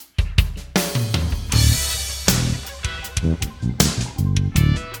The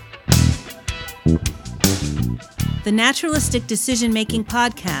Naturalistic Decision-Making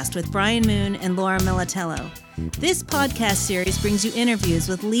Podcast with Brian Moon and Laura Militello. This podcast series brings you interviews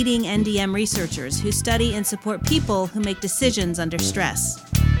with leading NDM researchers who study and support people who make decisions under stress.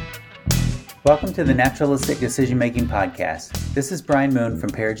 Welcome to the Naturalistic Decision-Making Podcast. This is Brian Moon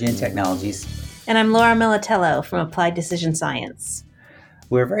from Perigean Technologies. And I'm Laura Militello from Applied Decision Science.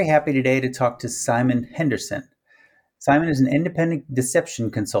 We're very happy today to talk to Simon Henderson. Simon is an independent deception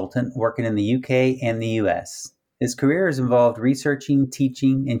consultant working in the UK and the US. His career has involved researching,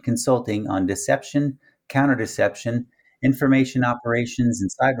 teaching, and consulting on deception, counter-deception, information operations, and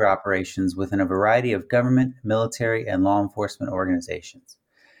cyber operations within a variety of government, military, and law enforcement organizations.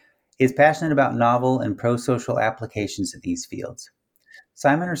 He is passionate about novel and pro-social applications of these fields.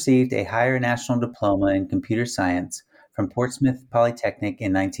 Simon received a higher national diploma in computer science from Portsmouth Polytechnic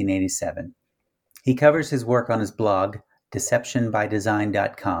in 1987. He covers his work on his blog,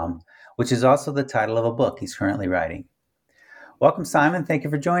 deceptionbydesign.com, which is also the title of a book he's currently writing. Welcome, Simon. Thank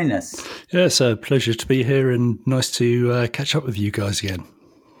you for joining us. Yeah, it's a pleasure to be here and nice to catch up with you guys again.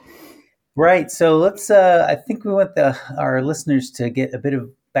 Right. So let's, I think we want our listeners to get a bit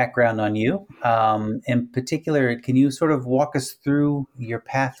of background on you. In particular, can you sort of walk us through your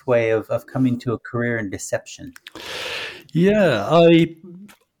pathway of coming to a career in deception? Yeah,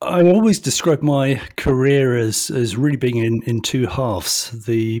 I always describe my career as really being in two halves.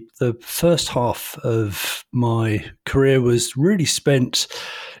 The first half of my career was really spent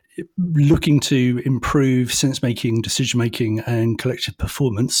looking to improve sense-making, decision-making, and collective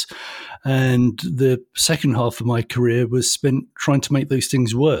performance. And the second half of my career was spent trying to make those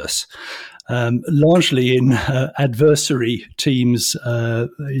things worse. Largely in adversary teams,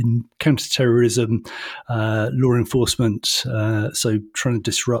 in counterterrorism, law enforcement, so trying to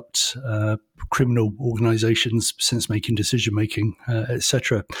disrupt criminal organizations, sense-making, decision-making,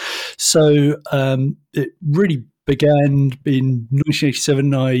 etc. So it really began in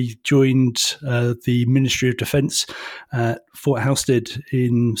 1987. I joined the Ministry of Defence at Fort Halstead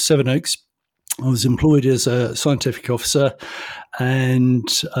in Sevenoaks. I was employed as a scientific officer and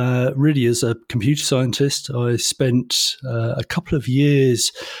really as a computer scientist. I spent a couple of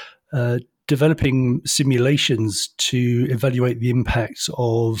years developing simulations to evaluate the impact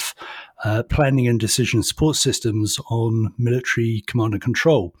of planning and decision support systems on military command and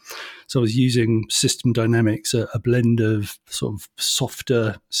control. So I was using system dynamics, a blend of sort of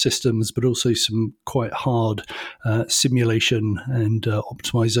softer systems, but also some quite hard simulation and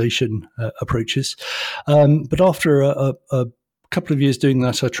optimization approaches. But after a couple of years doing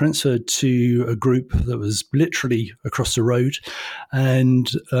that, I transferred to a group that was literally across the road, and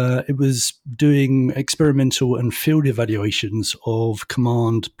it was doing experimental and field evaluations of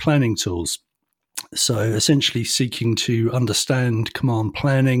command planning tools. So essentially seeking to understand command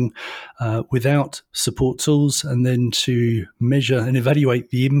planning without support tools, and then to measure and evaluate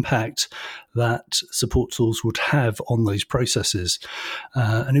the impact that support tools would have on those processes.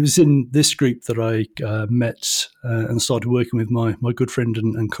 And it was in this group that I met and started working with my good friend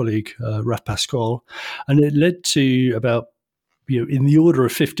and colleague, Raph Pascal. And it led to about in the order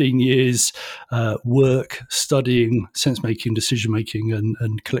of 15 years work studying sense-making, decision-making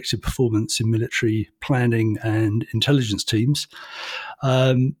and collective performance in military planning and intelligence teams.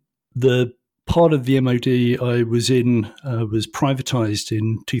 The part of the MOD I was in was privatized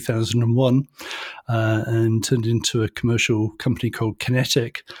in 2001 and turned into a commercial company called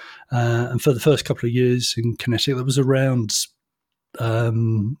Kinetic. And for the first couple of years in Kinetic, that was around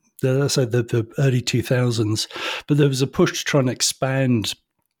the early 2000s, but there was a push to try and expand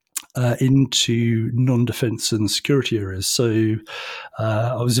into non-defense and security areas. So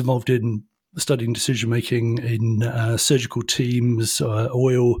I was involved in studying decision-making in surgical teams,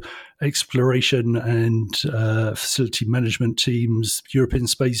 oil exploration and facility management teams, European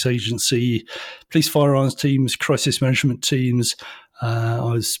Space Agency, police firearms teams, crisis management teams. I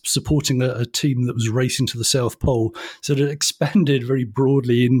was supporting a team that was racing to the South Pole. So it expanded very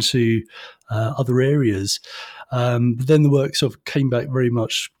broadly into other areas. But then the work sort of came back very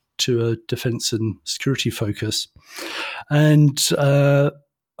much to a defence and security focus. And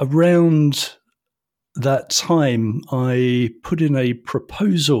around that time, I put in a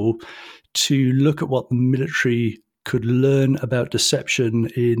proposal to look at what the military could learn about deception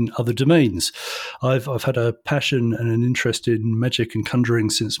in other domains. I've had a passion and an interest in magic and conjuring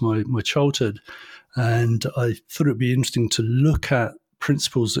since my childhood, and I thought it would be interesting to look at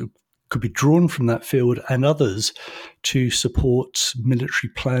principles that could be drawn from that field and others to support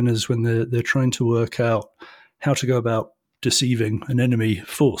military planners when they're trying to work out how to go about deceiving an enemy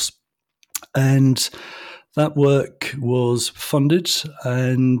force. And that work was funded,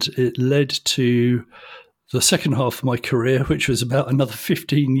 and it led to the second half of my career, which was about another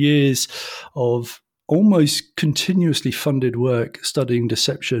 15 years of almost continuously funded work studying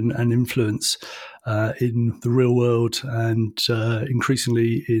deception and influence in the real world and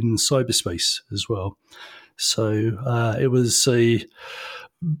increasingly in cyberspace as well. So it was a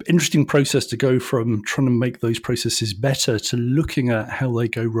interesting process to go from trying to make those processes better to looking at how they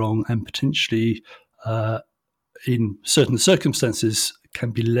go wrong and potentially in certain circumstances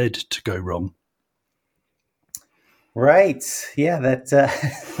can be led to go wrong. Right. Yeah, that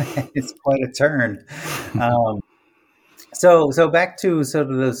it's quite a turn. So back to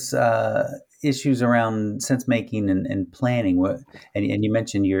sort of those issues around sense making and planning. And you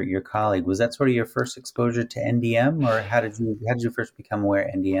mentioned your colleague. Was that sort of your first exposure to NDM, or how did you first become aware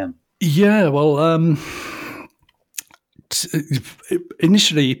of NDM? Yeah, well,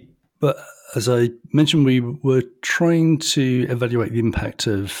 initially, but as I mentioned, we were trying to evaluate the impact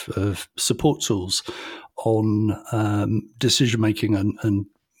of support tools on decision-making and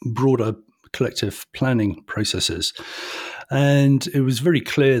broader collective planning processes. And it was very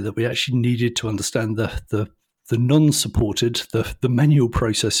clear that we actually needed to understand the non-supported, the manual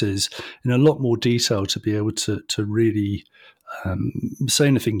processes in a lot more detail to be able to really say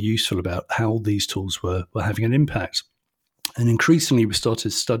anything useful about how these tools were having an impact. And increasingly, we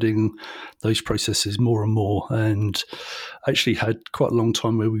started studying those processes more and more, and actually had quite a long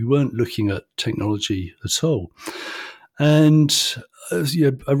time where we weren't looking at technology at all. And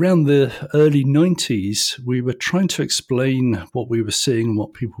around the early 90s, we were trying to explain what we were seeing and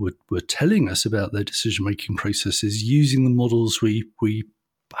what people were telling us about their decision-making processes using the models we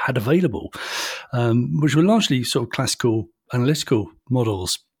had available, which were largely sort of classical analytical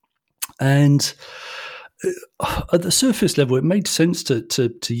models. And at the surface level, it made sense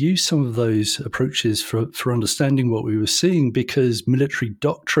to use some of those approaches for understanding what we were seeing, because military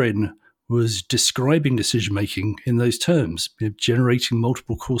doctrine was describing decision-making in those terms, generating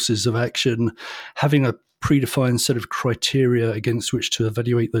multiple courses of action, having a predefined set of criteria against which to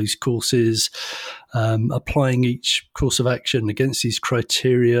evaluate those courses, applying each course of action against these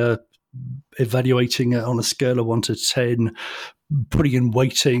criteria, evaluating it on a scale of 1 to 10, putting in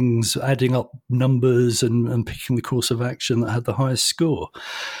weightings, adding up numbers and picking the course of action that had the highest score.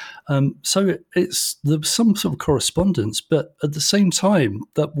 So there was some sort of correspondence, but at the same time,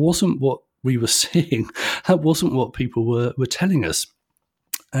 that wasn't what we were seeing. That wasn't what people were telling us.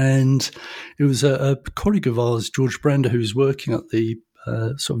 And it was a colleague of ours, George Brander, who was working at the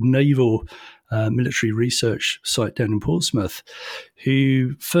sort of naval military research site down in Portsmouth,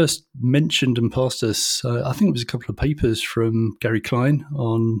 who first mentioned and passed us, I think it was a couple of papers from Gary Klein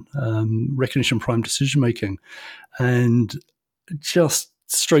on recognition prime decision making, and just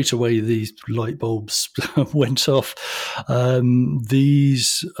straight away these light bulbs went off.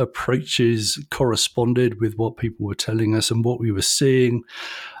 These approaches corresponded with what people were telling us and what we were seeing,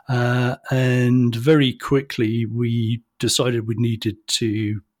 and very quickly we decided we needed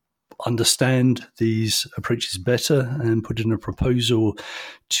to understand these approaches better and put in a proposal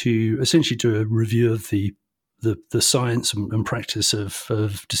to essentially do a review of the science and practice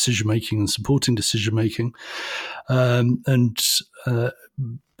of decision-making and supporting decision-making, and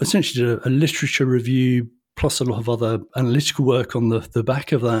essentially did a literature review plus a lot of other analytical work on the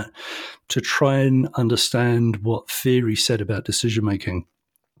back of that to try and understand what theory said about decision-making.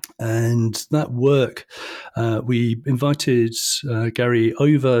 And that work, we invited Gary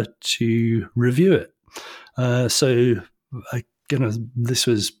over to review it. So again, this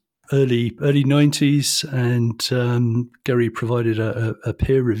was early 90s, and Gary provided a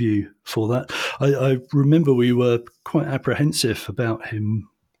peer review for that. I remember we were quite apprehensive about him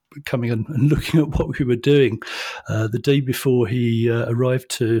coming and looking at what we were doing the day before he arrived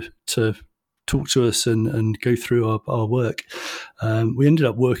to talk to us and go through our work. We ended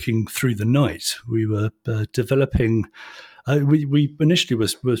up working through the night. We were developing. We initially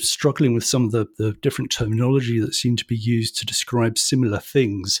were struggling with some of the different terminology that seemed to be used to describe similar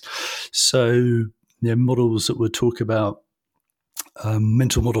things. So, models that would talk about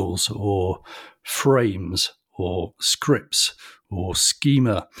mental models or frames or scripts or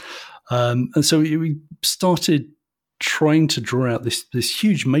schema. And so we started trying to draw out this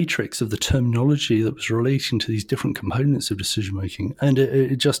huge matrix of the terminology that was relating to these different components of decision-making. And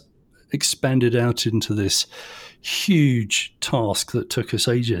it just expanded out into this huge task that took us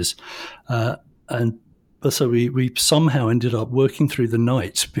ages. And so we somehow ended up working through the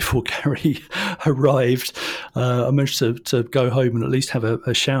night before Gary arrived. I managed to go home and at least have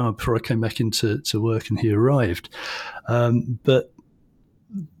a shower before I came back into work, and he arrived. But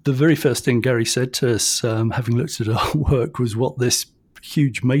the very first thing Gary said to us, having looked at our work, was what this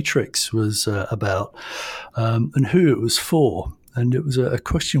huge matrix was about, and who it was for. And it was a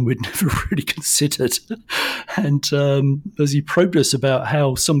question we'd never really considered. And as he probed us about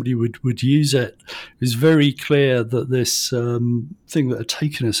how somebody would use it, it was very clear that this thing that had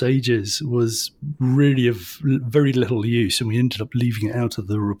taken us ages was really of very little use, and we ended up leaving it out of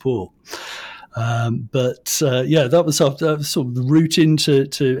the report. But that was sort of the route into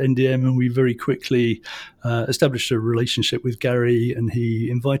NDM, and we very quickly established a relationship with Gary, and he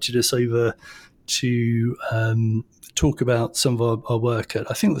invited us over to talk about some of our work at,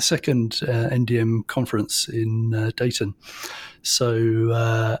 I think, the second NDM conference in Dayton. So,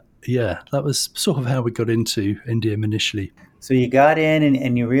 that was sort of how we got into NDM initially. So you got in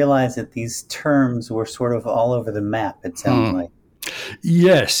and you realized that these terms were sort of all over the map, it sounds like.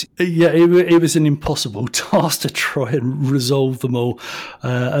 Yes. Yeah, it was an impossible task to try and resolve them all.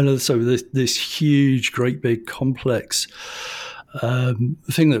 And so this huge, great big complex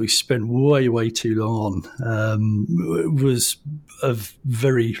thing that we spent way too long on was of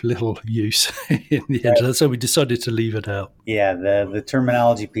very little use in the end. So we decided to leave it out. Yeah, the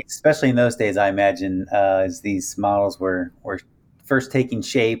terminology piece, especially in those days, I imagine, as these models were first taking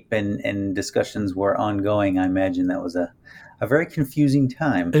shape and discussions were ongoing, I imagine that was a very confusing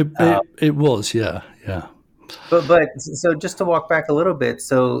time. It was, yeah. But so just to walk back a little bit,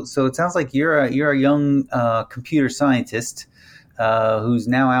 so it sounds like you're a young computer scientist who's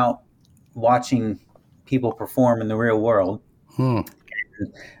now out watching people perform in the real world, and,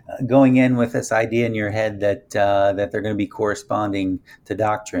 going in with this idea in your head that they're going to be corresponding to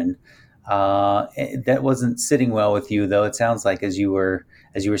doctrine. That wasn't sitting well with you, though. It sounds like as you were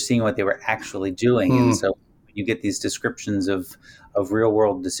seeing what they were actually doing, and so when you get these descriptions of real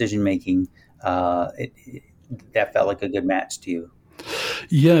world decision making, that felt like a good match to you.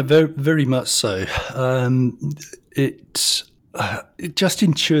 Yeah, very, very much so. It just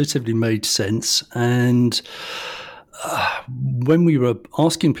intuitively made sense. And when we were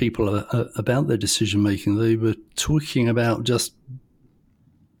asking people about their decision making, they were talking about just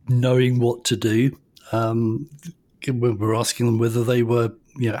knowing what to do. When we were asking them whether they were,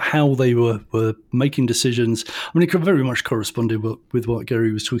 how they were making decisions. I mean, it very much corresponded with what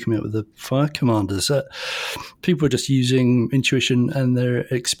Gary was talking about with the fire commanders. People were just using intuition and their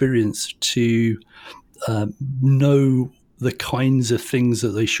experience to know the kinds of things that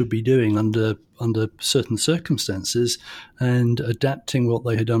they should be doing under certain circumstances, and adapting what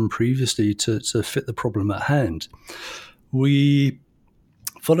they had done previously to fit the problem at hand.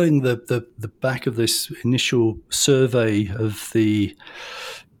 Following the back of this initial survey of the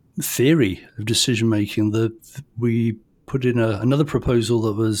theory of decision making, we put in another proposal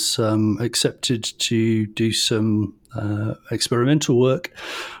that was accepted to do some experimental work,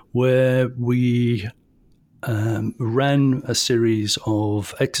 where we ran a series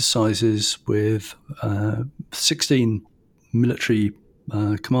of exercises with 16 military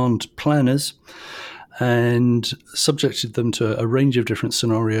command planners, and subjected them to a range of different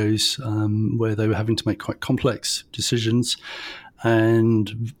scenarios where they were having to make quite complex decisions.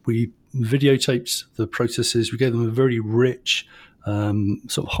 And we videotaped the processes. We gave them a very rich,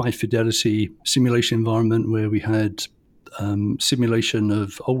 sort of high fidelity simulation environment where we had simulation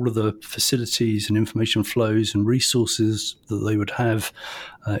of all of the facilities and information flows and resources that they would have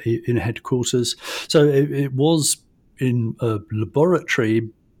in headquarters. So it was in a laboratory,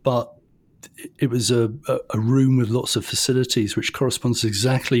 but it was a room with lots of facilities, which corresponds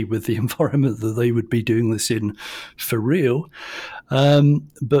exactly with the environment that they would be doing this in for real.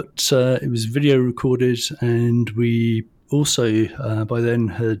 But it was video recorded, and we also by then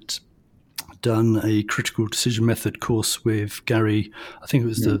had done a critical decision method course with Gary. I think it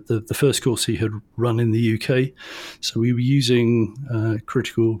was the first course he had run in the UK. So we were using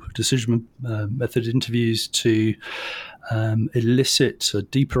critical decision method interviews to elicit a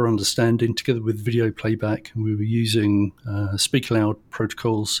deeper understanding together with video playback. And we were using Speak Aloud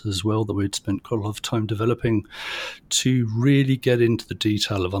protocols as well that we'd spent quite a lot of time developing to really get into the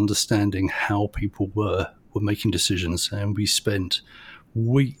detail of understanding how people were making decisions. And we spent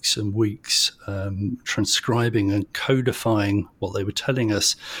weeks and weeks transcribing and codifying what they were telling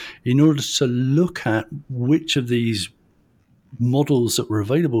us in order to look at which of these models that were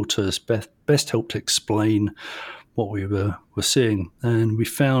available to us best helped explain what we were seeing. And we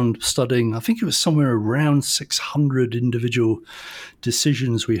found, studying, I think it was somewhere around 600 individual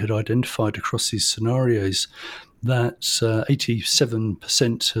decisions we had identified across these scenarios, that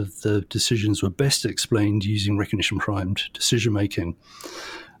 87% of the decisions were best explained using recognition-primed decision-making.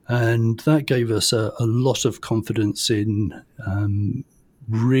 And that gave us a lot of confidence in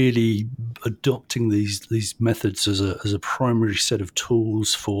really adopting these methods as a primary set of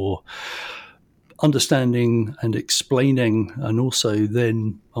tools for understanding and explaining, and also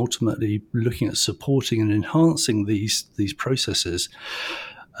then ultimately looking at supporting and enhancing these processes.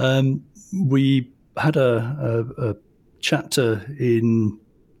 We had a chapter in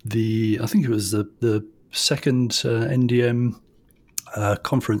I think it was the second NDM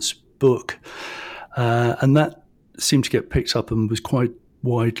conference book, and that seemed to get picked up and was quite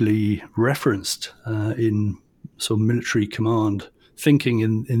widely referenced in sort of military command thinking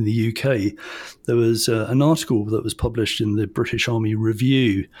in the UK. There was an article that was published in the British Army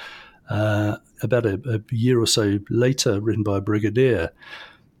Review about a year or so later, written by a brigadier.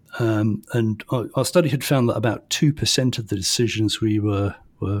 And our study had found that about 2% of the decisions we were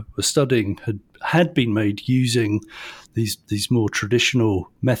studying had been made using these more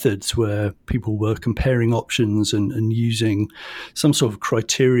traditional methods where people were comparing options and using some sort of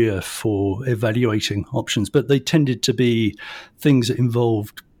criteria for evaluating options. But they tended to be things that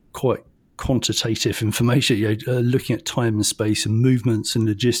involved quite quantitative information, looking at time and space and movements and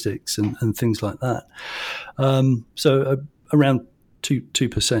logistics and things like that. So around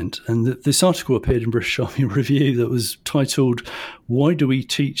 2%. And this article appeared in British Army Review that was titled, "Why Do We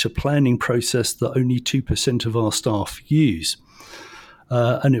Teach a Planning Process That Only 2% of Our Staff Use?"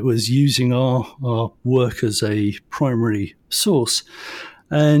 And it was using our work as a primary source.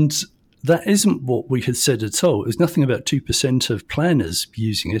 And that isn't what we had said at all. It was nothing about 2% of planners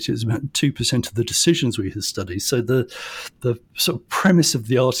using it. It was about 2% of the decisions we had studied. So the sort of premise of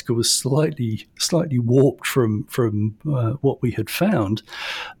the article was slightly warped from what we had found.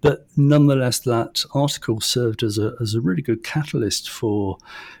 But nonetheless, that article served as a really good catalyst for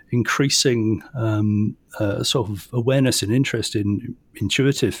increasing sort of awareness and interest in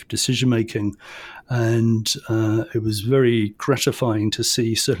intuitive decision-making. And it was very gratifying to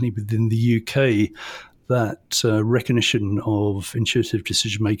see, certainly within the UK, that recognition of intuitive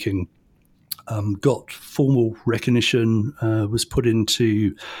decision-making got formal recognition, was put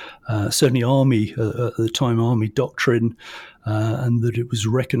into certainly Army, at the time, Army doctrine, and that it was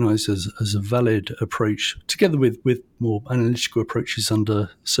recognised as a valid approach, together with more analytical approaches under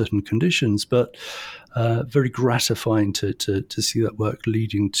certain conditions. But very gratifying to see that work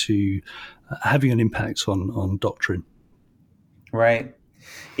leading to having an impact on doctrine. Right.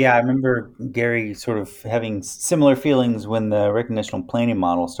 Yeah, I remember Gary sort of having similar feelings when the recognitional planning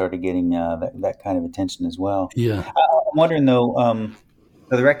model started getting that kind of attention as well. Yeah. I'm wondering, though,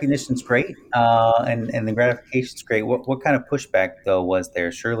 so the recognition's great and the gratification's great. What kind of pushback, though, was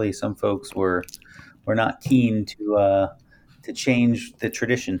there? Surely some folks were not keen to change the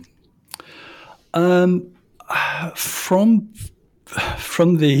tradition. From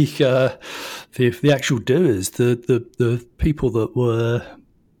the actual doers, the people that were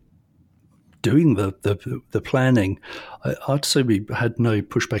doing the planning, I'd say we had no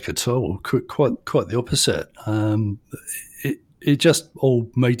pushback at all. Quite the opposite. It just all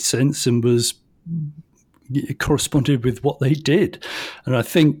made sense and it corresponded with what they did, and I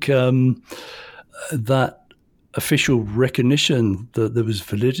think that official recognition that there was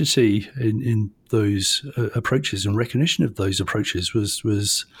validity in those approaches and recognition of those approaches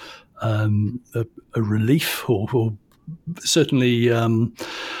was a relief, or certainly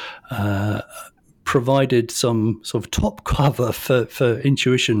provided some sort of top cover for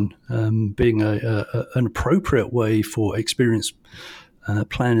intuition being an appropriate way for experienced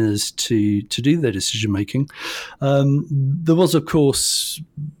planners to do their decision making. There was, of course,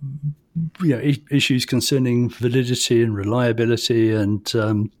 issues concerning validity and reliability, and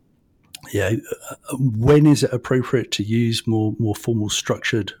when is it appropriate to use more formal,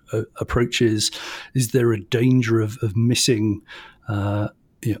 structured approaches? Is there a danger of missing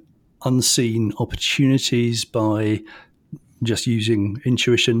unseen opportunities by just using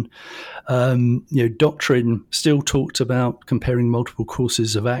intuition? Doctrine still talked about comparing multiple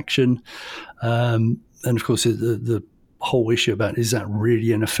courses of action, and of course the whole issue about, is that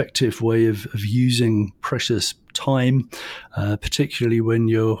really an effective way of using precious time, particularly when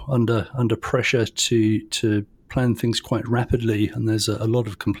you're under pressure to plan things quite rapidly, and there's a lot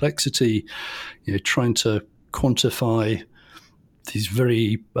of complexity, trying to quantify these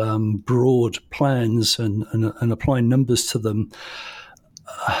very broad plans and applying numbers to them.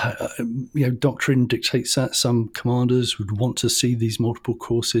 Doctrine dictates that some commanders would want to see these multiple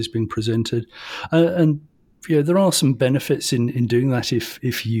courses being presented, and there are some benefits in doing that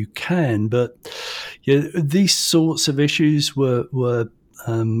if you can, but these sorts of issues were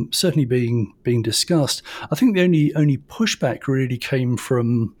certainly being discussed. I think the only pushback really came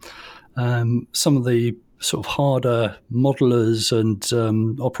from some of the sort of harder modelers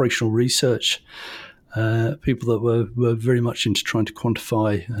and operational research people that were very much into trying to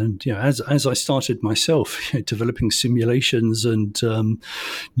quantify. And as I started myself, developing simulations and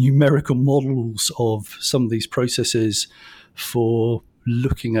numerical models of some of these processes for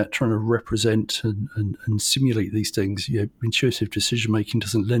looking at trying to represent and simulate these things, intuitive decision making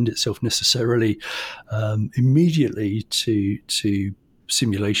doesn't lend itself necessarily immediately to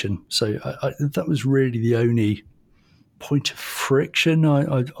simulation. So that was really the only point of friction,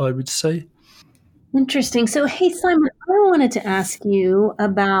 I would say. Interesting. So, hey, Simon, I wanted to ask you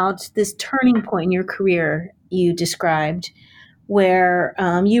about this turning point in your career you described, where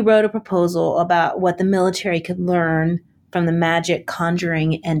you wrote a proposal about what the military could learn from the magic,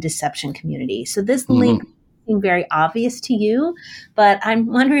 conjuring, and deception community. So this link seemed very obvious to you, but I'm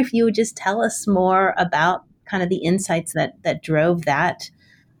wondering if you would just tell us more about kind of the insights that drove that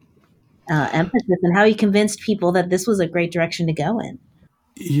emphasis and how you convinced people that this was a great direction to go in.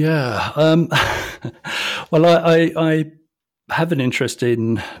 Yeah. Well, I have an interest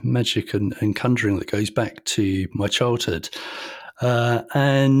in magic and conjuring that goes back to my childhood.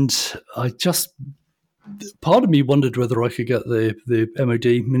 And part of me wondered whether I could get the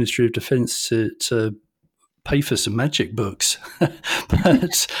MOD, Ministry of Defence, to pay for some magic books.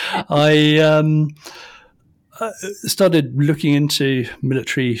 But I started looking into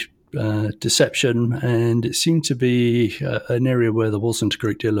military deception, and it seemed to be an area where there wasn't a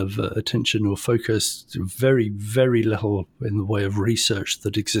great deal of attention or focus, very, very little in the way of research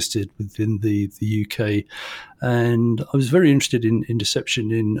that existed within the UK. And I was very interested in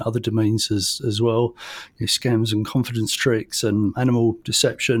deception in other domains as well, scams and confidence tricks and animal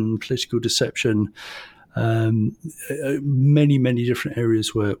deception, political deception, many, many different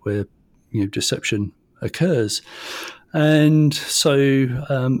areas where deception occurs. And so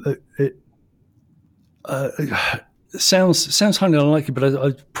it sounds highly unlikely, but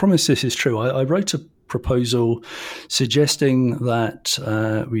I promise this is true. I wrote a proposal suggesting that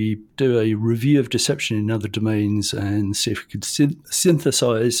we do a review of deception in other domains and see if we could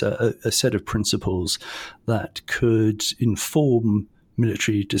synthesize a set of principles that could inform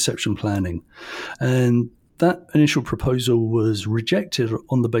military deception planning. And that initial proposal was rejected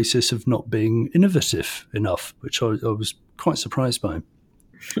on the basis of not being innovative enough, which I was quite surprised by.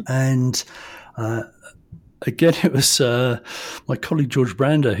 And again, it was my colleague George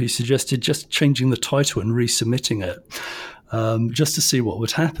Brander who suggested just changing the title and resubmitting it, just to see what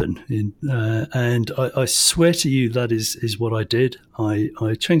would happen. And I swear to you that is what I did.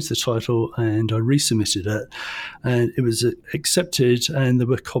 I changed the title and I resubmitted it, and it was accepted, and there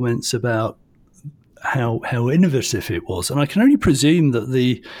were comments about how innovative it was. And I can only presume that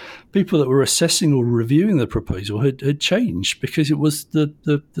the people that were assessing or reviewing the proposal had changed, because it was the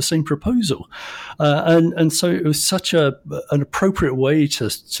same proposal. And so it was such an appropriate way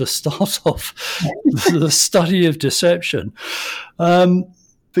to start off the study of deception. But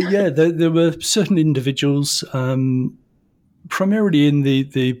yeah, there were certain individuals, primarily in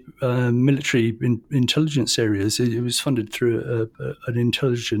the military intelligence areas. It was funded through an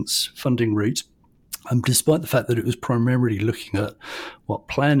intelligence funding route. Despite the fact that it was primarily looking at what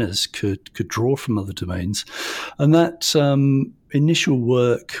planners could draw from other domains. And that initial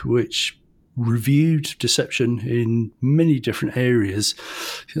work, which reviewed deception in many different areas,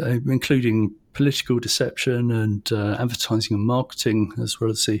 including political deception and advertising and marketing, as well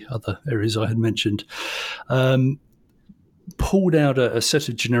as the other areas I had mentioned, pulled out a set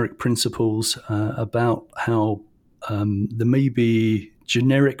of generic principles about how there may be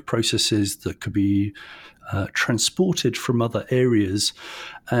generic processes that could be transported from other areas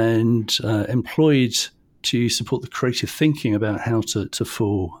and employed to support the creative thinking about how to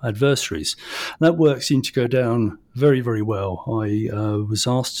fool adversaries. That work seemed to go down very, very well. I was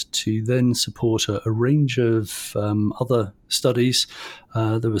asked to then support a range of other studies.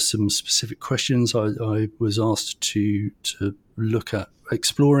 There were some specific questions I was asked to look at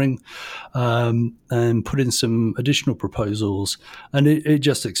exploring, and put in some additional proposals, and it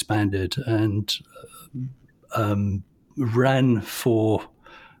just expanded and ran for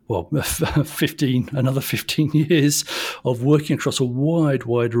another 15 years of working across a wide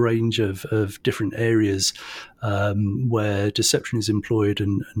range of different areas where deception is employed,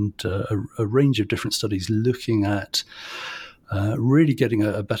 and a range of different studies looking at really getting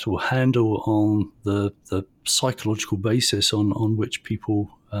a better handle on the psychological basis on which people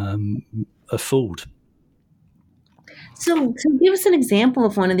are fooled. So give us an example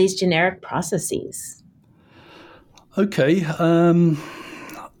of one of these generic processes. Okay.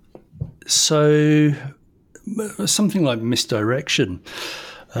 So something like misdirection.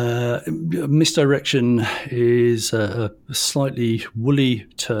 Misdirection is a slightly woolly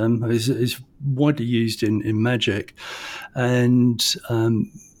term, is widely used in magic, and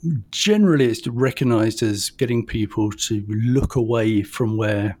generally it's recognized as getting people to look away from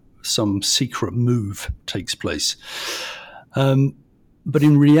where some secret move takes place. But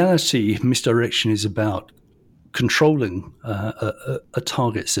in reality, misdirection is about controlling a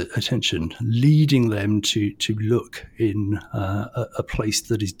target's attention, leading them to look in a place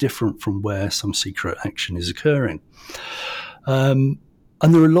that is different from where some secret action is occurring. And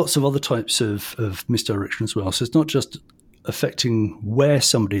there are lots of other types of misdirection as well. So it's not just affecting where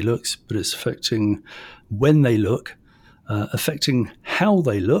somebody looks, but it's affecting when they look, affecting how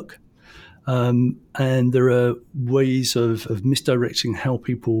they look. And there are ways of misdirecting how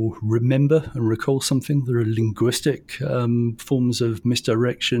people remember and recall something. There are linguistic forms of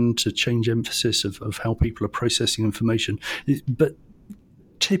misdirection to change emphasis of how people are processing information. But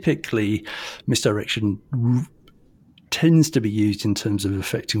typically, misdirection tends to be used in terms of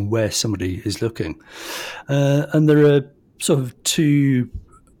affecting where somebody is looking. And there are sort of two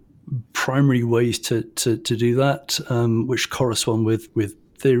primary ways to do that, which correspond with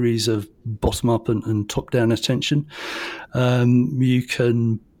theories of bottom-up and top-down attention. You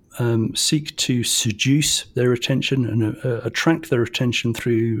can seek to seduce their attention and attract their attention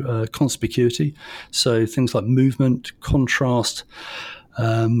through conspicuity. So things like movement, contrast,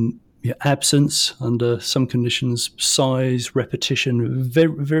 absence under some conditions, size, repetition,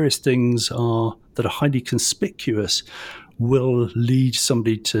 various things that are highly conspicuous will lead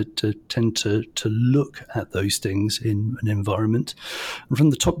somebody to tend to look at those things in an environment. And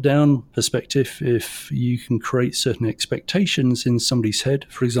from the top-down perspective, if you can create certain expectations in somebody's head,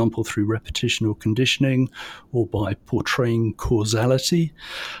 for example, through repetition or conditioning, or by portraying causality,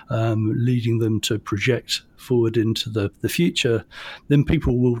 leading them to project forward into the future, then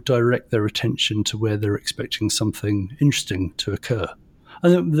people will direct their attention to where they're expecting something interesting to occur.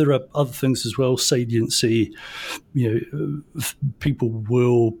 And there are other things as well, saliency. People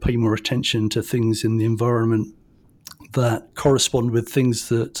will pay more attention to things in the environment that correspond with things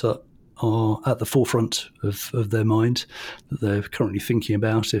that are at the forefront of their mind, that they're currently thinking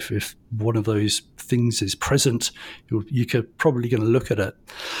about. If one of those things is present, you're probably going to look at it.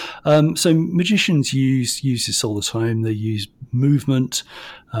 So magicians use this all the time. They use movement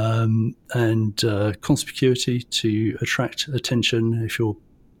and conspicuity to attract attention. If you're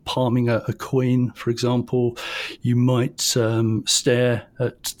palming a coin, for example, you might stare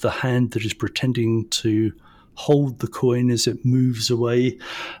at the hand that is pretending to hold the coin as it moves away.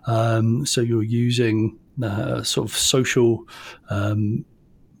 So you're using sort of social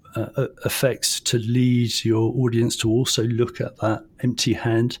effects to lead your audience to also look at that empty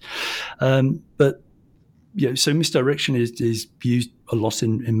hand. But so misdirection is used a lot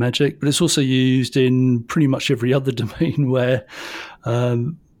in magic, but it's also used in pretty much every other domain where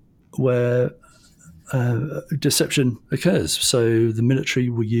deception occurs. So the military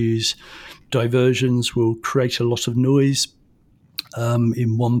will use diversions, will create a lot of noise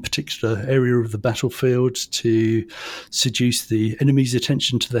in one particular area of the battlefield to seduce the enemy's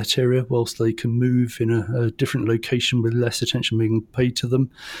attention to that area, whilst they can move in a different location with less attention being paid to them.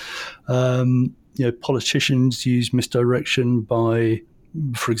 Politicians use misdirection by,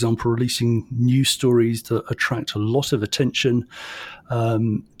 for example, releasing news stories that attract a lot of attention,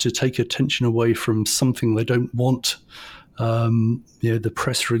 to take attention away from something they don't want. The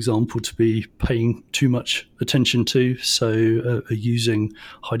press, for example, to be paying too much attention to, so are using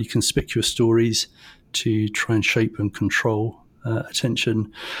highly conspicuous stories to try and shape and control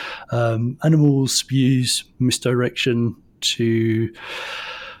attention. Animals use misdirection to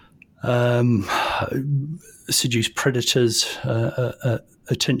seduce predators'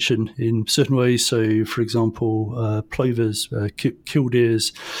 attention in certain ways. So, for example, plovers,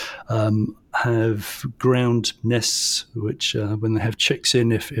 killdeers, have ground nests, which when they have chicks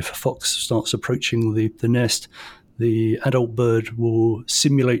in, if a fox starts approaching the nest, the adult bird will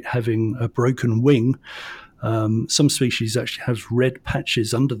simulate having a broken wing. Some species actually have red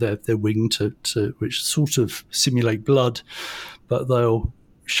patches under their wing which sort of simulate blood, but they'll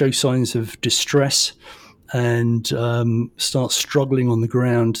show signs of distress and start struggling on the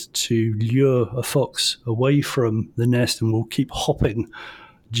ground to lure a fox away from the nest, and will keep hopping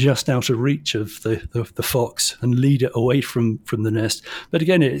just out of reach of the fox and lead it away from the nest. But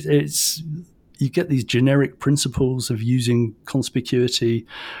again, it's you get these generic principles of using conspicuity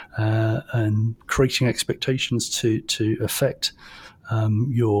and creating expectations to affect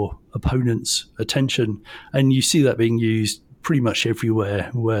your opponent's attention, and you see that being used pretty much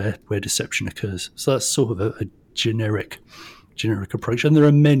everywhere where deception occurs. So that's sort of a generic generic approach. And there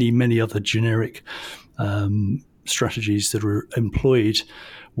are many, many other generic strategies that are employed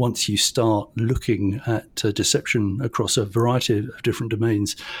once you start looking at deception across a variety of different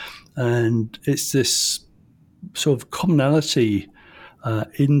domains. And it's this sort of commonality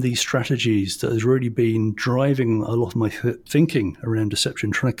in these strategies that has really been driving a lot of my thinking around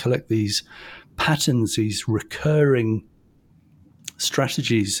deception, trying to collect these patterns, these recurring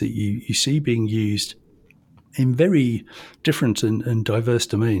strategies that you see being used in very different and diverse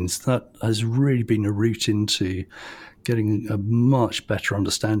domains. That has really been a route into getting a much better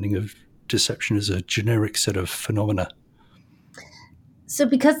understanding of deception as a generic set of phenomena. So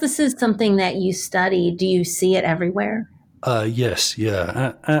because this is something that you study, do you see it everywhere? Yes,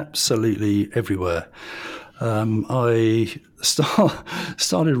 absolutely everywhere. I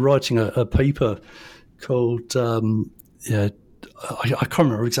started writing a paper called, I can't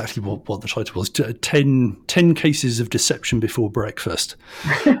remember exactly what the title was, 10 cases of deception before breakfast.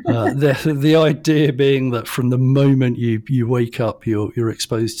 The idea being that from the moment you wake up, you're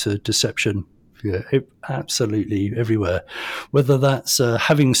exposed to deception. Yeah, absolutely everywhere. Whether that's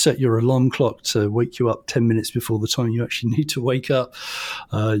having set your alarm clock to wake you up 10 minutes before the time you actually need to wake up.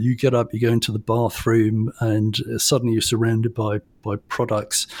 You get up, you go into the bathroom, and suddenly you're surrounded by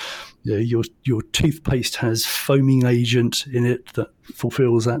products. Your toothpaste has foaming agent in it that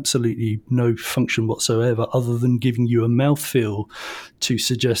fulfills absolutely no function whatsoever other than giving you a mouthfeel to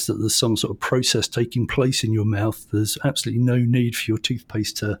suggest that there's some sort of process taking place in your mouth. There's absolutely no need for your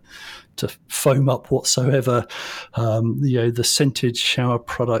toothpaste to foam up whatsoever. The scented shower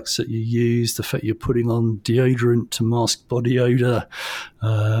products that you use, the fact you're putting on deodorant to mask body odor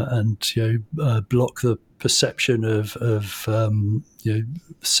and block the perception of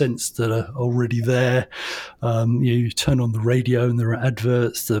scents that are already there. You turn on the radio and there are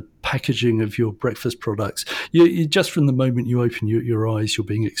adverts, the packaging of your breakfast products. You just from the moment you open your eyes, you're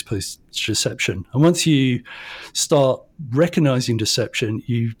being exposed to deception. And once you start recognizing deception,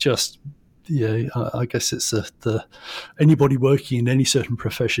 you just I guess it's anybody working in any certain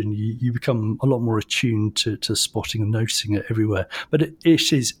profession, you become a lot more attuned to spotting and noticing it everywhere. But it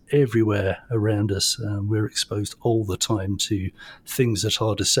is everywhere around us. We're exposed all the time to things that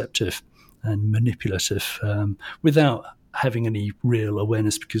are deceptive and manipulative without having any real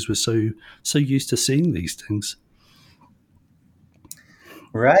awareness because we're so used to seeing these things.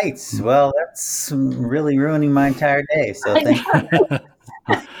 Right. Well, that's really ruining my entire day. So thank you.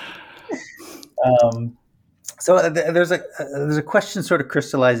 So there's a question sort of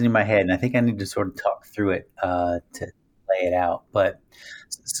crystallizing in my head, and I think I need to sort of talk through it to lay it out. But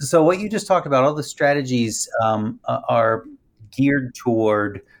so what you just talked about, all the strategies are geared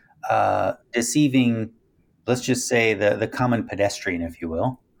toward deceiving, let's just say the common pedestrian, if you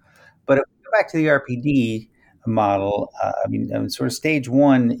will. But if we go back to the RPD model, sort of stage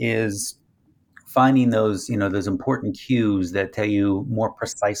one is finding those important cues that tell you more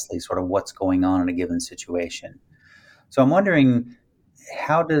precisely sort of what's going on in a given situation. So I'm wondering,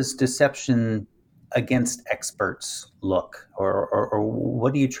 how does deception against experts look, or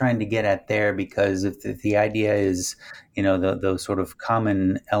what are you trying to get at there? Because if the idea is, those sort of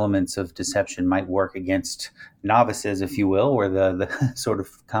common elements of deception might work against novices, if you will, or the sort of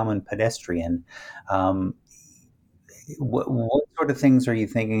common pedestrian. What sort of things are you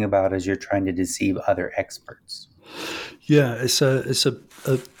thinking about as you're trying to deceive other experts? Yeah, it's a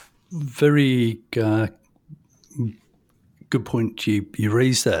very good point you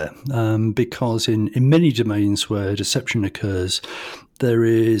raised there, because in many domains where deception occurs, there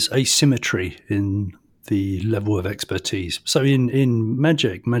is asymmetry in the level of expertise. So in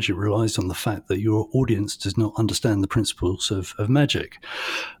magic relies on the fact that your audience does not understand the principles of magic,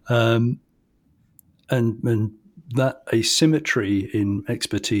 and that asymmetry in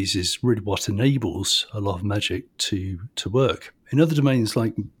expertise is really what enables a lot of magic to work. In other domains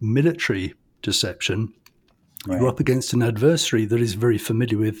like military deception, right, you're up against an adversary that is very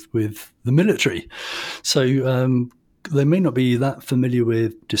familiar with the military. So they may not be that familiar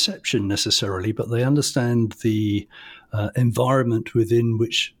with deception necessarily, but they understand the environment within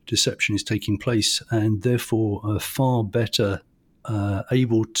which deception is taking place, and therefore are far better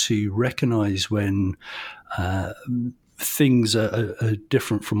able to recognize when things are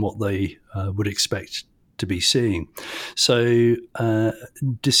different from what they would expect to be seeing. So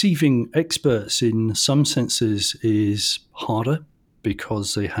deceiving experts in some senses is harder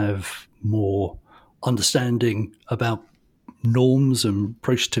because they have more understanding about norms and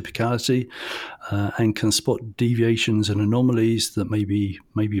prototypicality and can spot deviations and anomalies that may be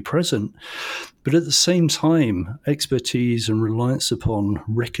present. But at the same time, expertise and reliance upon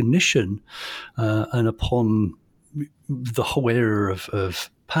recognition and upon the whole area of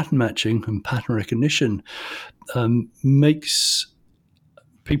pattern matching and pattern recognition makes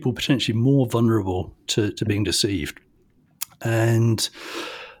people potentially more vulnerable to being deceived. And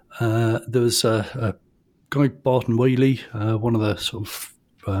there was a guy, Barton Whaley, one of the sort of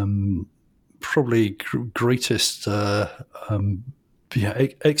probably greatest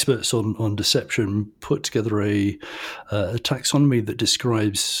experts on deception, put together a taxonomy that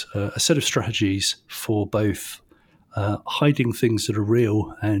describes a set of strategies for both hiding things that are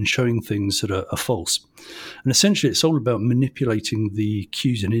real and showing things that are false. And essentially, it's all about manipulating the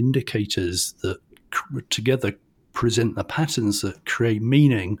cues and indicators that together present the patterns that create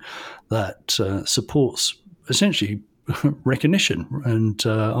meaning that supports essentially recognition and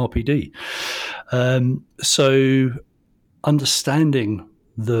RPD. So understanding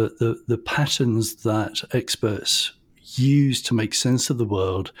the patterns that experts use to make sense of the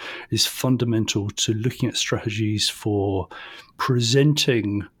world is fundamental to looking at strategies for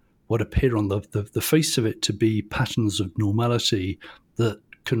presenting what appear on the face of it to be patterns of normality that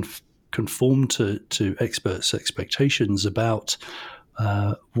conform to experts' expectations about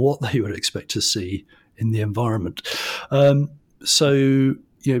what they would expect to see in the environment.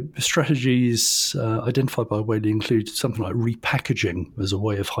 Strategies identified by Whaley include something like repackaging as a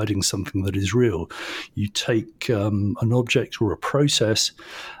way of hiding something that is real. You take an object or a process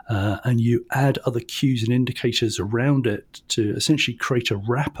and you add other cues and indicators around it to essentially create a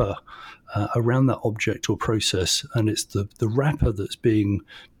wrapper around that object or process, and it's the wrapper that's being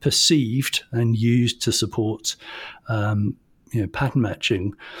perceived and used to support pattern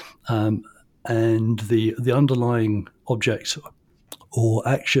matching, and the underlying object or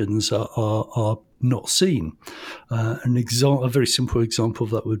actions are not seen. A very simple example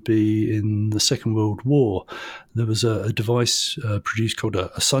of that would be in the Second World War. There was a device produced called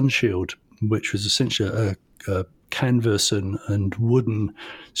a sun shield, which was essentially a canvas and wooden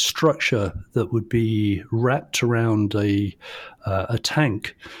structure that would be wrapped around a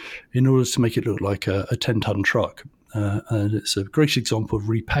tank in order to make it look like a 10-ton truck. And it's a great example of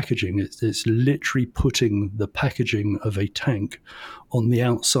repackaging. It's literally putting the packaging of a tank on the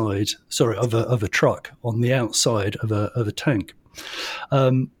outside, of a truck on the outside of a tank.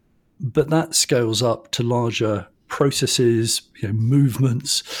 But that scales up to larger processes,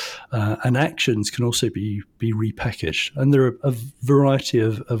 movements, and actions can also be repackaged. And there are a variety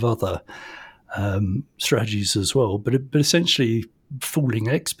of other strategies as well. But essentially, fooling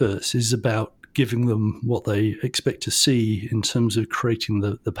experts is about giving them what they expect to see in terms of creating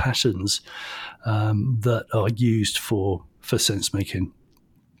the patterns that are used for sense making.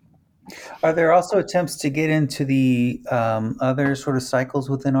 Are there also attempts to get into the other sort of cycles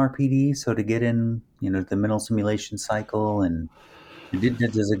within RPD? So to get in, the mental simulation cycle, and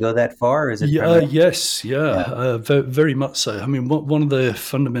does it go that far? Or is it? Yes, very much so. I mean, one of the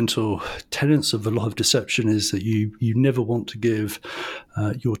fundamental tenets of a lot of deception is that you never want to give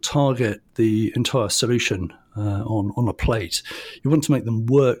your target the entire solution on a plate. You want to make them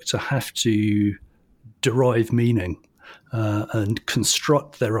work to have to derive meaning and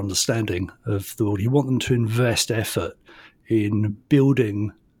construct their understanding of the world. You want them to invest effort in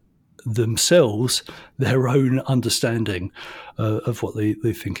building themselves their own understanding of what they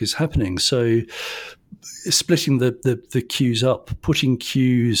think is happening. So splitting the cues up, putting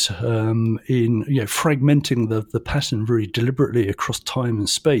cues in, fragmenting the pattern very deliberately across time and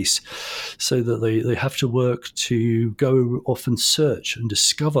space so that they have to work to go off and search and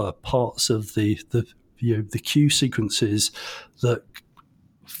discover parts of the cue sequences that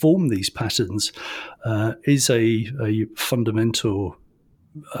form these patterns is a fundamental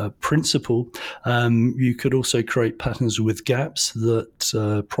principle. You could also create patterns with gaps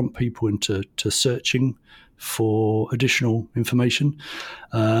that prompt people into searching for additional information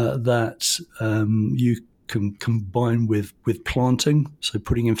that you can combine with planting, so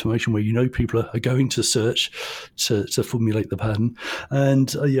putting information where people are going to search to formulate the pattern.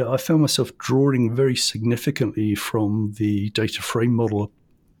 And I found myself drawing very significantly from the data frame model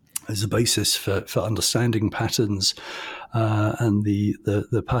as a basis for understanding patterns and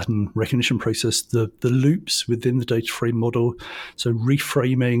the pattern recognition process, the loops within the data frame model. So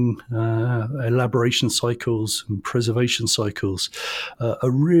reframing, elaboration cycles and preservation cycles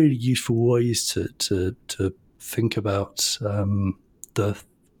are really useful ways to think about the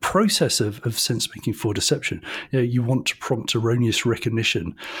process of sense making for deception. You want to prompt erroneous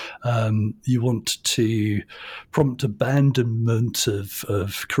recognition. You want to prompt abandonment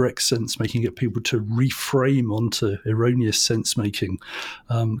of correct sense making, get people to reframe onto erroneous sense making,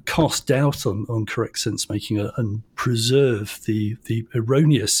 cast doubt on correct sense making, and preserve the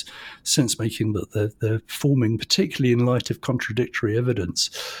erroneous sense making that they're forming, particularly in light of contradictory evidence.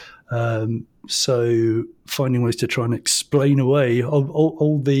 So finding ways to try and explain away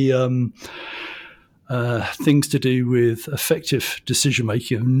all the things to do with effective decision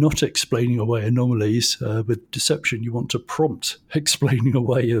making and not explaining away anomalies. With deception, you want to prompt explaining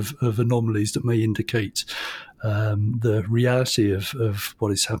away of anomalies that may indicate the reality of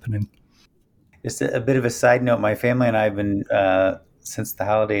what is happening. Just a bit of a side note, my family and I have been, since the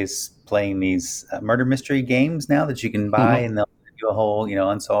holidays, playing these murder mystery games now that you can buy, and they'll give you a whole,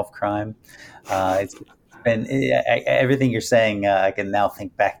 unsolved crime. It's been everything you're saying. I can now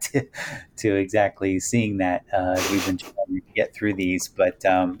think back to exactly seeing that. We've been trying to get through these, but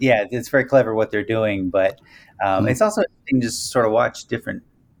it's very clever what they're doing. But it's also interesting to just sort of watch different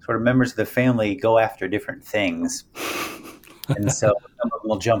sort of members of the family go after different things. And so some of them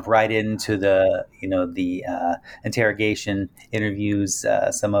will jump right into the interrogation interviews.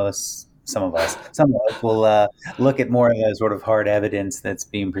 Some of us will look at more of the sort of hard evidence that's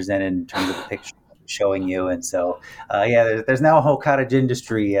being presented in terms of the picture showing you. And so, there's now a whole cottage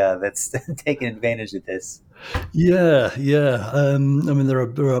industry that's taking advantage of this. Yeah. I mean, there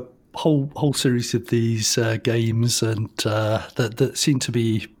are whole series of these games and that seem to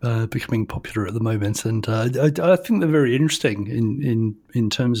be becoming popular at the moment, and I think they're very interesting in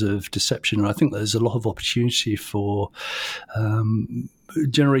terms of deception. And I think there's a lot of opportunity for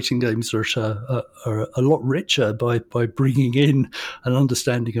generating games that are a lot richer by bringing in an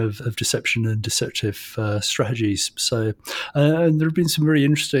understanding of deception and deceptive strategies. So, and there have been some very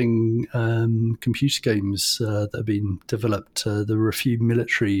interesting computer games that have been developed. There were a few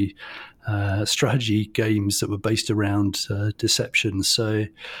military strategy games that were based around deception. So,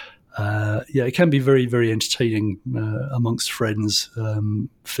 it can be very, very entertaining amongst friends.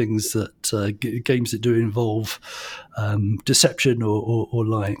 Things that games that do involve deception or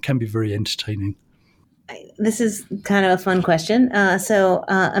lying can be very entertaining. This is kind of a fun question. So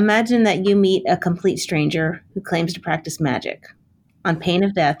imagine that you meet a complete stranger who claims to practice magic. On pain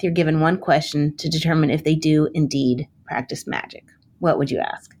of death, you're given one question to determine if they do indeed practice magic. What would you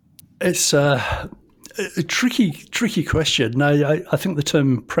ask? It's a tricky question. No, I think the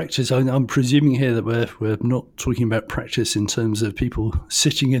term practice, I'm presuming here that we're not talking about practice in terms of people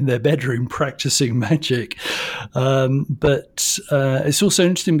sitting in their bedroom practicing magic. But it's also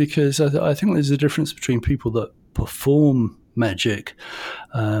interesting because I think there's a difference between people that perform magic,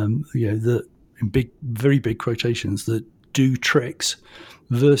 that in very big quotations, that do tricks,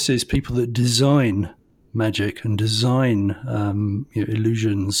 versus people that design magic and design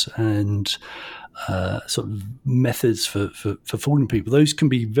illusions and sort of methods for fooling people. Those can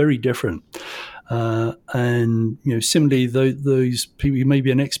be very different. And similarly, those people, you may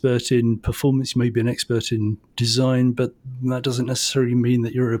be an expert in performance, you may be an expert in design, but that doesn't necessarily mean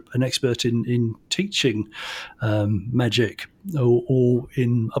that you're an expert in teaching magic or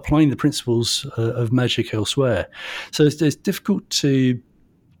in applying the principles of magic elsewhere. So it's difficult to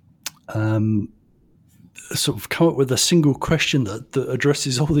sort of come up with a single question that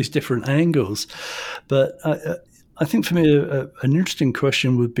addresses all these different angles. But I think for me, an interesting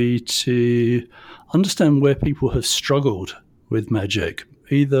question would be to understand where people have struggled with magic,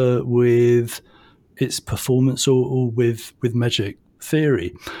 either with its performance or with magic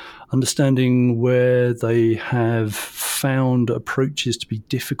theory, understanding where they have found approaches to be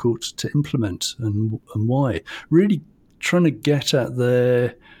difficult to implement and why. Really trying to get at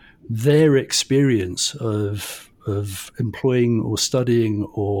their experience of employing or studying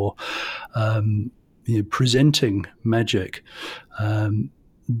or presenting magic.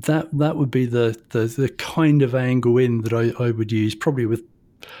 That would be the kind of angle in that I would use, probably with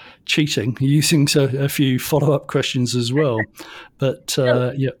cheating, using a few follow-up questions as well. But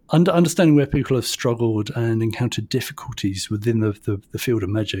understanding where people have struggled and encountered difficulties within the field of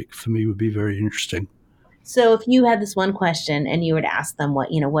magic, for me, would be very interesting. So if you had this one question and you were to ask them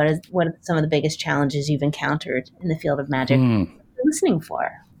what are some of the biggest challenges you've encountered in the field of magic, what are you listening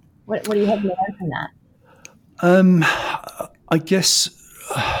for? What do you have to learn from that? I guess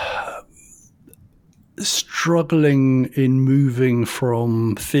struggling in moving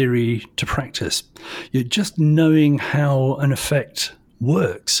from theory to practice. You're just knowing how an effect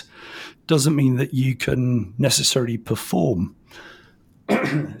works doesn't mean that you can necessarily perform.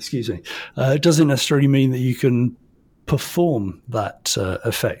 Excuse me. It doesn't necessarily mean that you can perform that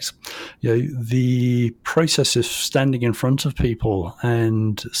effect. The process of standing in front of people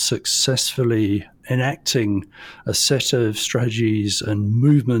and successfully enacting a set of strategies and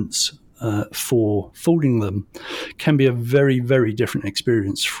movements for fooling them can be a very, very different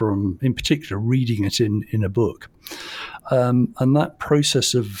experience from, in particular, reading it in a book. And that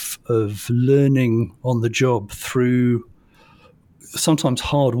process of learning on the job through sometimes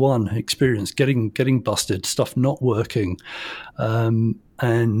hard-won experience, getting busted, stuff not working,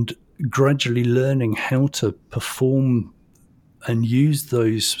 and gradually learning how to perform and use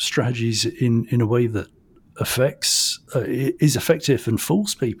those strategies in a way that is effective and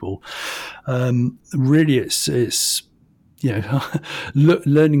fools people. Really, it's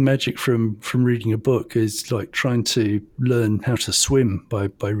learning magic from reading a book is like trying to learn how to swim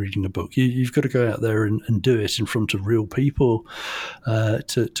by reading a book. You've got to go out there and do it in front of real people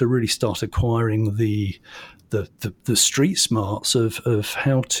to really start acquiring the street smarts of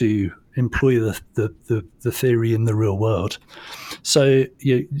how to employ the theory in the real world. So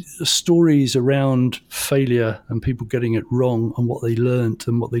stories around failure and people getting it wrong and what they learned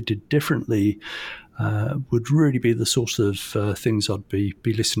and what they did differently would really be the sort of things I'd be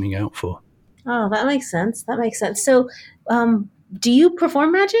listening out for. Oh, that makes sense. So do you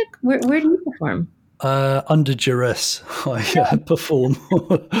perform magic? Where do you perform? Under duress, I perform,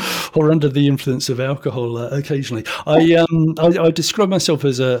 or under the influence of alcohol occasionally. I describe myself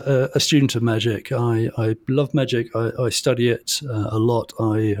as a student of magic. I love magic. I study it a lot.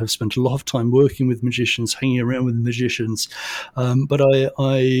 I have spent a lot of time working with magicians, hanging around with magicians. But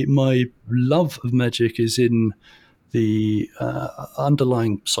my love of magic is in the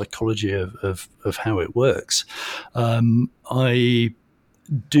underlying psychology of how it works. I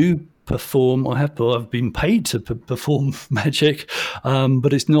do perform. I've been paid to perform magic,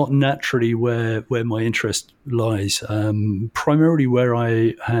 but it's not naturally where my interest lies. Primarily where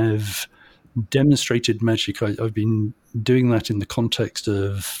I have demonstrated magic, I've been doing that in the context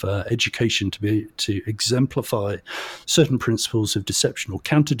of education to exemplify certain principles of deception or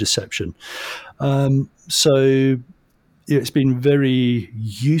counter-deception. So it's been very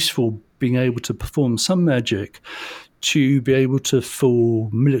useful being able to perform some magic to be able to fool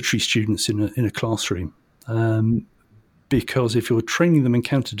military students in a classroom. Because if you're training them in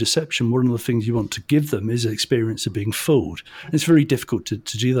counter-deception, one of the things you want to give them is an experience of being fooled. It's very difficult to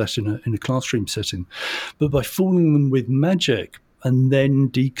do that in a classroom setting. But by fooling them with magic and then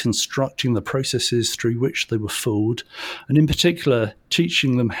deconstructing the processes through which they were fooled, and in particular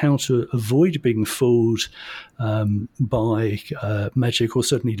teaching them how to avoid being fooled by magic, or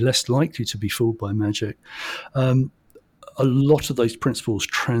certainly less likely to be fooled by magic, a lot of those principles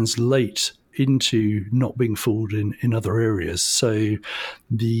translate into not being fooled in other areas. So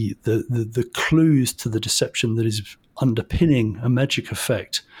the clues to the deception that is underpinning a magic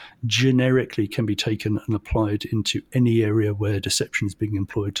effect generically can be taken and applied into any area where deception is being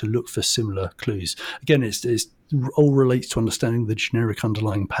employed to look for similar clues. Again, it's all relates to understanding the generic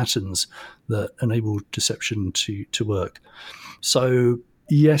underlying patterns that enable deception to work. So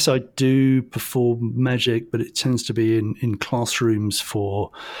yes, I do perform magic, but it tends to be in classrooms for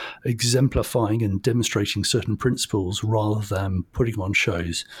exemplifying and demonstrating certain principles rather than putting on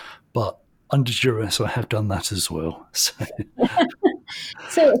shows. But under duress, I have done that as well.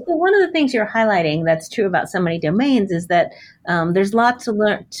 So one of the things you're highlighting that's true about so many domains is that there's lots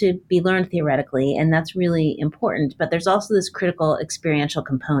to be learned theoretically, and that's really important. But there's also this critical experiential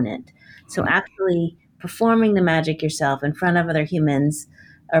component. So actually performing the magic yourself in front of other humans,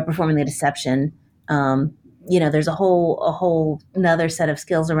 or performing the deception, there's a whole another set of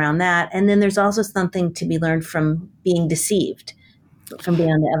skills around that. And then there's also something to be learned from being deceived, from being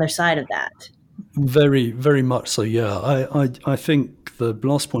on the other side of that. Very, very much so, yeah. I think the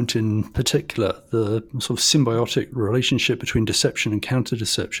last point in particular, the sort of symbiotic relationship between deception and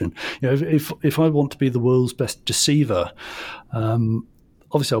counter-deception. If I want to be the world's best deceiver,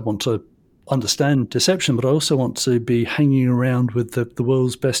 obviously I want to understand deception, but I also want to be hanging around with the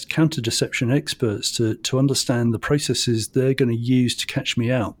world's best counter-deception experts to understand the processes they're going to use to catch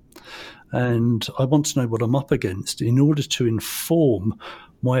me out. And I want to know what I'm up against in order to inform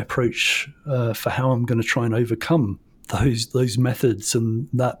my approach for how I'm going to try and overcome those methods and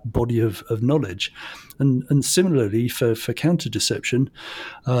that body of knowledge. And similarly for counter-deception,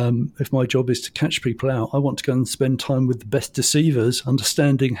 if my job is to catch people out, I want to go and spend time with the best deceivers,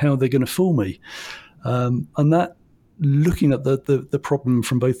 understanding how they're going to fool me. And that, looking at the problem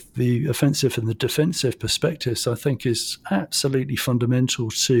from both the offensive and the defensive perspectives, I think is absolutely fundamental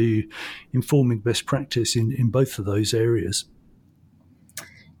to informing best practice in both of those areas.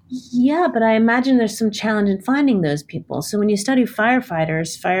 Yeah, but I imagine there's some challenge in finding those people. So when you study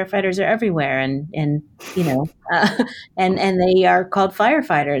firefighters are everywhere, and and they are called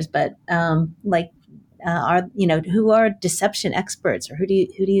firefighters. But are who are deception experts, or who do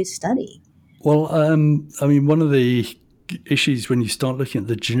you study? Well, I mean, one of the issues when you start looking at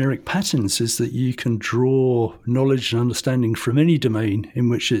the generic patterns is that you can draw knowledge and understanding from any domain in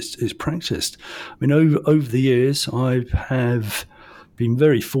which it's practiced. I mean, over the years, I have been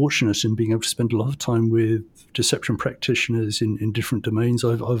very fortunate in being able to spend a lot of time with deception practitioners in different domains.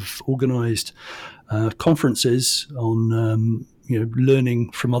 I've organised conferences on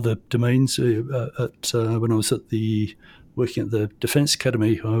learning from other domains. When I was working at the Defence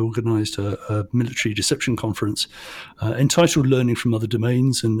Academy, I organised a military deception conference entitled Learning from Other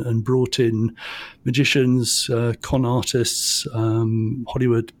Domains, and brought in magicians, con artists,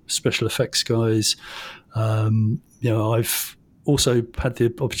 Hollywood special effects guys. I've also had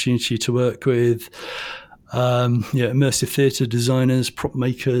the opportunity to work with immersive theatre designers, prop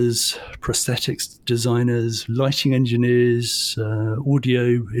makers, prosthetics designers, lighting engineers,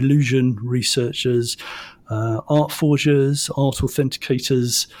 audio illusion researchers, art forgers, art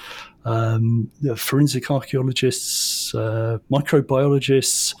authenticators, forensic archaeologists,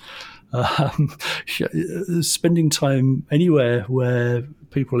 microbiologists, spending time anywhere where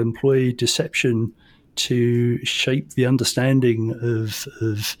people employ deception to shape the understanding of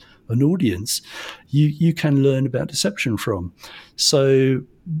an audience, you can learn about deception from. So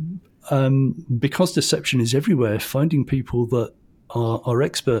because deception is everywhere, finding people that are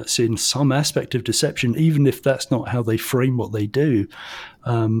experts in some aspect of deception, even if that's not how they frame what they do,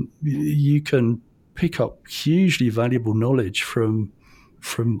 you can pick up hugely valuable knowledge from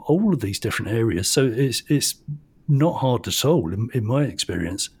all of these different areas. So it's not hard at all in my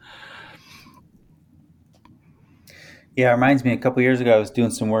experience. Yeah, it reminds me, a couple of years ago, I was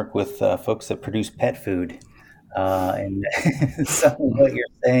doing some work with folks that produce pet food. And some of what you're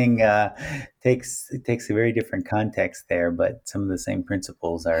saying takes a very different context there, but some of the same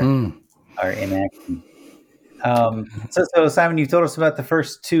principles are in action. So Simon, you told us about the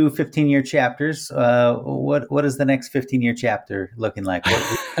first two 15-year chapters. What is the next 15-year chapter looking like?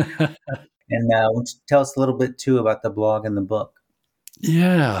 And why don't you tell us a little bit too about the blog and the book?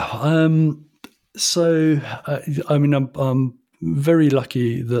 Yeah. So, I mean, I'm very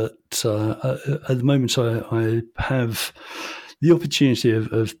lucky that at the moment I have the opportunity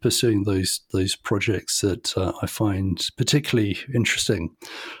of pursuing those projects that I find particularly interesting.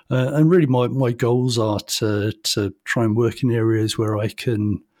 And really my goals are to try and work in areas where I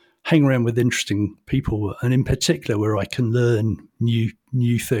can hang around with interesting people, and in particular where I can learn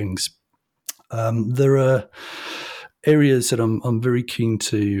new things. There are areas that I'm very keen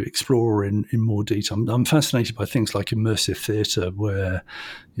to explore in more detail. I'm fascinated by things like immersive theatre, where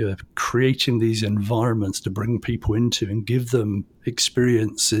you're creating these environments to bring people into and give them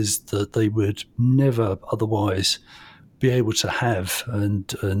experiences that they would never otherwise be able to have,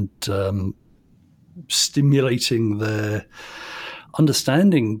 and stimulating their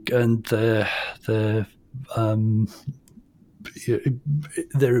understanding and their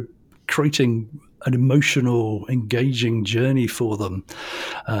creating an emotional, engaging journey for them.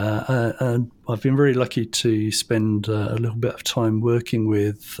 And I've been very lucky to spend a little bit of time working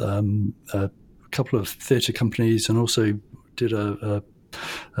with a couple of theatre companies, and also did a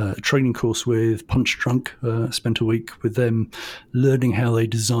training course with Punch Drunk. Spent a week with them learning how they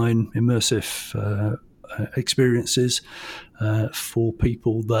design immersive experiences for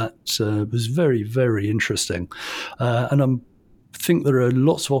people. That was very, very interesting. And think there are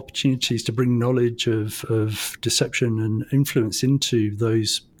lots of opportunities to bring knowledge of deception and influence into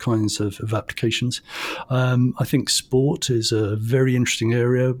those kinds of applications. I think sport is a very interesting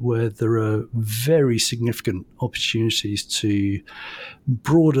area where there are very significant opportunities to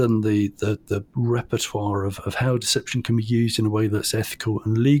broaden the repertoire of how deception can be used in a way that's ethical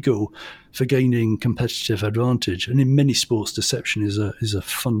and legal for gaining competitive advantage. And in many sports, deception is a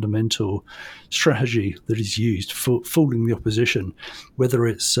fundamental strategy that is used for fooling the opposition, whether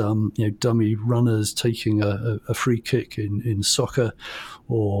it's dummy runners taking a free kick in soccer,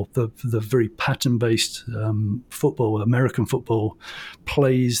 or the very pattern-based American football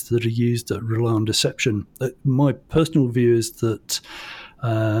plays that are used that rely on deception. My personal view is that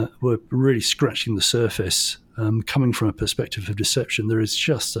we're really scratching the surface. Coming from a perspective of deception, there is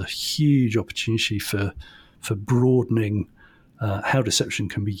just a huge opportunity for broadening how deception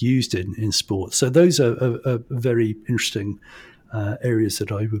can be used in sport. So those are very interesting areas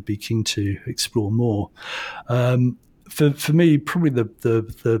that I would be keen to explore more. For me, probably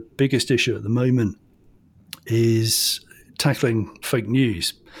the biggest issue at the moment is tackling fake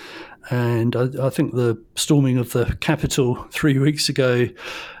news. And I think the storming of the Capitol 3 weeks ago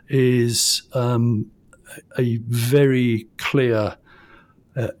is a very clear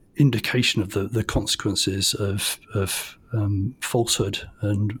indication of the consequences of falsehood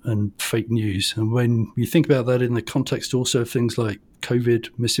and fake news. And when you think about that in the context also of things like COVID,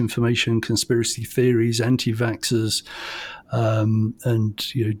 misinformation, conspiracy theories, anti-vaxxers,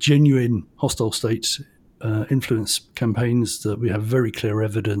 and genuine hostile states influence campaigns that we have very clear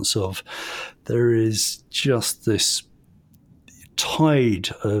evidence of, there is just this tide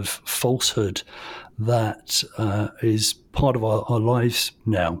of falsehood that is part of our lives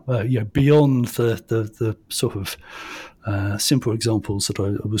now. Beyond the sort of simple examples that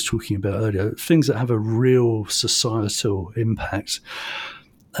I was talking about earlier, things that have a real societal impact.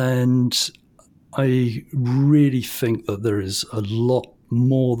 And I really think that there is a lot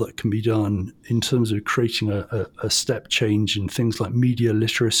more that can be done in terms of creating a step change in things like media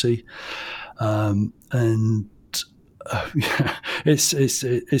literacy,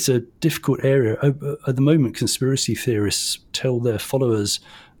 it's a difficult area at the moment. Conspiracy theorists tell their followers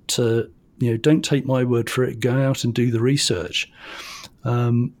to don't take my word for it, go out and do the research,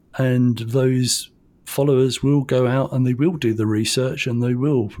 and those followers will go out and they will do the research and they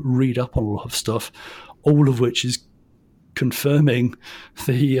will read up on a lot of stuff, all of which is confirming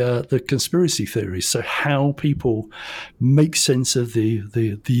the conspiracy theories. So how people make sense of the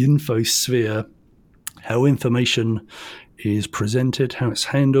infosphere, how information is presented, how it's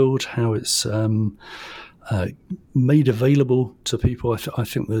handled, how it's made available to people. I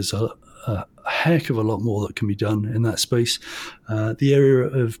think there's a heck of a lot more that can be done in that space. The area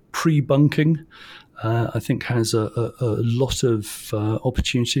of pre-bunking, I think, has a lot of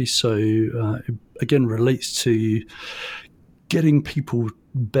opportunities. So again, relates to getting people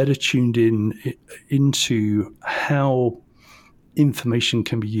better tuned into how information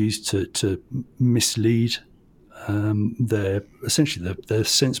can be used to mislead their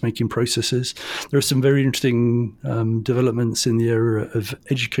sense-making processes. There are some very interesting developments in the area of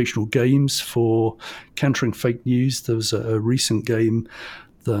educational games for countering fake news. There was a recent game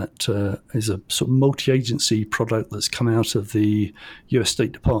that is a sort of multi-agency product that's come out of the US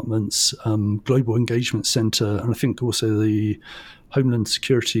State Department's Global Engagement Center, and I think also the Homeland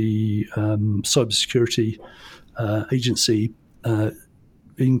Security, Cybersecurity Agency,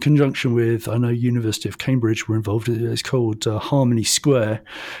 in conjunction with, I know, University of Cambridge were involved. It's called Harmony Square.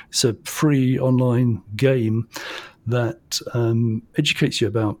 It's a free online game that educates you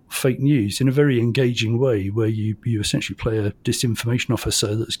about fake news in a very engaging way, where you essentially play a disinformation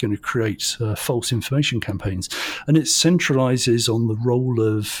officer that's going to create false information campaigns. And it centralizes on the role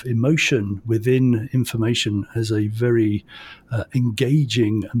of emotion within information as a very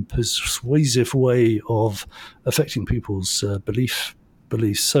engaging and persuasive way of affecting people's beliefs.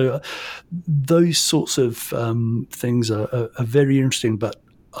 So those sorts of things are very interesting, but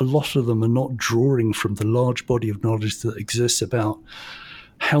a lot of them are not drawing from the large body of knowledge that exists about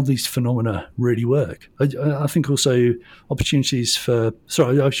how these phenomena really work. I think also opportunities for...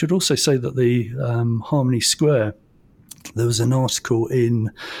 Sorry, I should also say that the Harmony Square, there was an article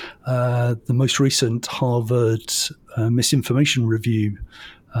in the most recent Harvard Misinformation Review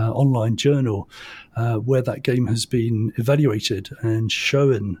online journal where that game has been evaluated and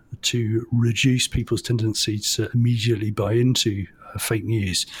shown to reduce people's tendency to immediately buy into fake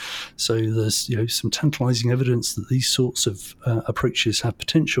news. So there's some tantalizing evidence that these sorts of approaches have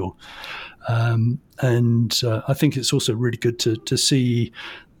potential, and I think it's also really good to see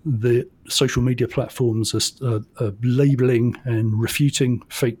the social media platforms are labeling and refuting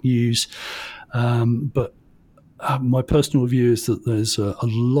fake news, but my personal view is that there's a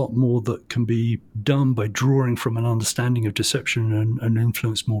lot more that can be done by drawing from an understanding of deception and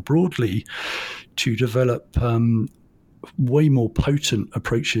influence more broadly to develop way more potent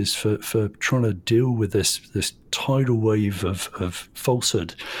approaches for trying to deal with this tidal wave of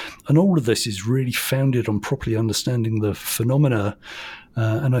falsehood. And all of this is really founded on properly understanding the phenomena.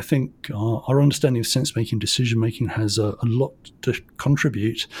 And I think our understanding of sense-making, decision-making has a lot to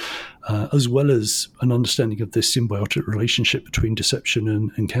contribute, as well as an understanding of this symbiotic relationship between deception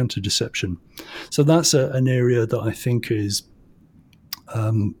and counter-deception. So that's an area that I think is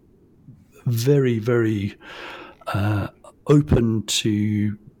very, very open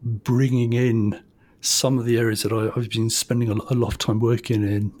to bringing in some of the areas that I've been spending a lot of time working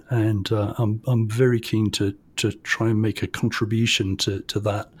in, and I'm very keen to try and make a contribution to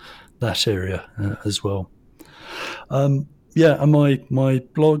that area as well. And my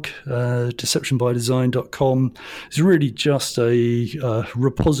blog, deceptionbydesign.com, is really just a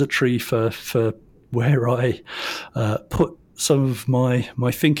repository for where I put some of my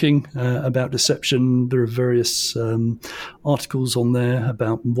thinking about deception. There are various articles on there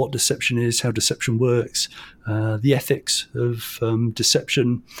about what deception is, how deception works, the ethics of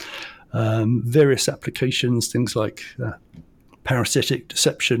deception, various applications, things like parasitic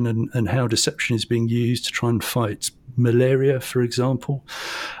deception and how deception is being used to try and fight malaria, for example.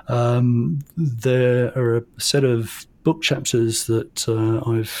 There are a set of book chapters that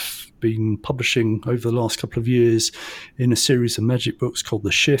I've been publishing over the last couple of years in a series of magic books called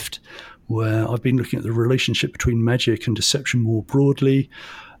The Shift, where I've been looking at the relationship between magic and deception more broadly.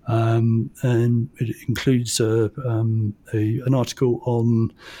 And it includes an article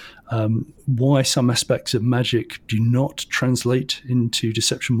on why some aspects of magic do not translate into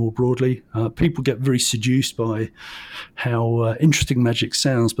deception more broadly. People get very seduced by how interesting magic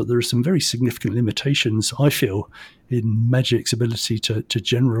sounds, but there are some very significant limitations, I feel, in magic's ability to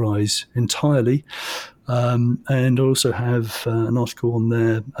generalize entirely. And I also have an article on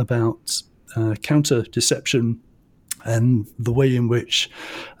there about counter-deception and the way in which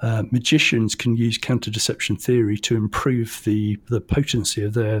magicians can use counter-deception theory to improve the potency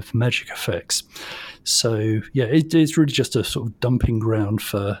of their magic effects. So, yeah, it's really just a sort of dumping ground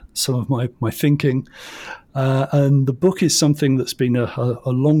for some of my thinking. And the book is something that's been a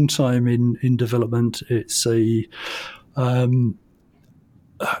long time in development. It's a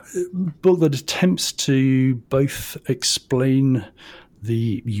book that attempts to both explain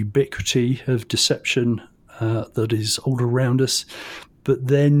the ubiquity of deception that is all around us, but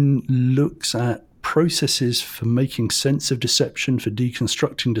then looks at processes for making sense of deception, for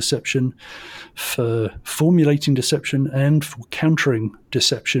deconstructing deception, for formulating deception, and for countering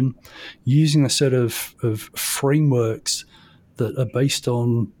deception, using a set of frameworks that are based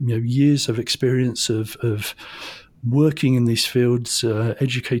on years of experience of working in these fields,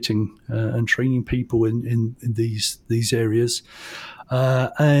 educating and training people in these areas,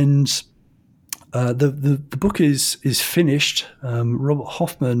 and the book is finished. Robert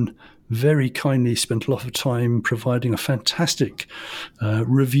Hoffman very kindly spent a lot of time providing a fantastic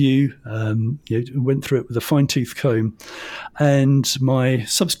review. Went through it with a fine-tooth comb, and my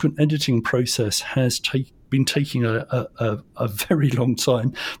subsequent editing process has been taking a very long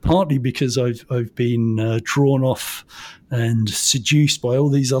time, partly because I've been drawn off and seduced by all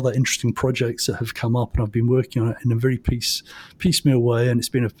these other interesting projects that have come up, and I've been working on it in a very piecemeal way, and it's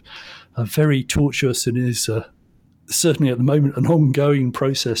been a very tortuous and is certainly at the moment an ongoing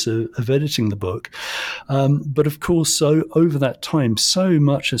process of editing the book. But of course, so over that time, so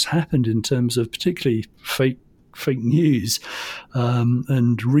much has happened in terms of particularly fake news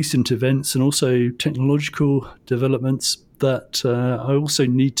and recent events, and also technological developments, that I also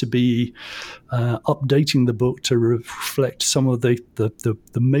need to be updating the book to reflect some of the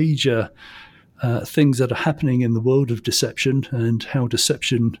major things that are happening in the world of deception and how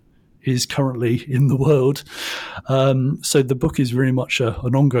deception is currently in the world. So the book is very much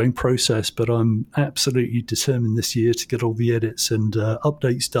an ongoing process, but I'm absolutely determined this year to get all the edits and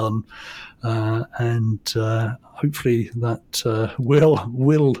updates done, and hopefully that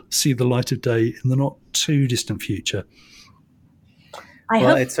will see the light of day in the not too distant future.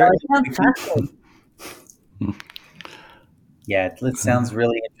 It sounds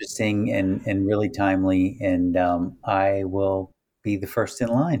really interesting and really timely, and I will be the first in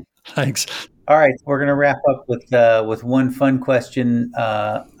line. Thanks. All right, we're going to wrap up with one fun question.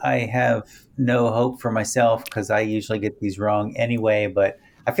 I have no hope for myself because I usually get these wrong anyway, but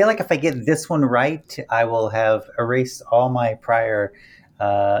I feel like if I get this one right, I will have erased all my prior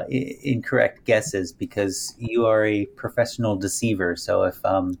incorrect guesses, because you are a professional deceiver. So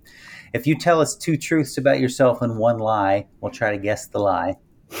if you tell us two truths about yourself and one lie, we'll try to guess the lie.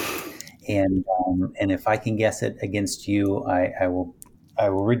 And if I can guess it against you, I will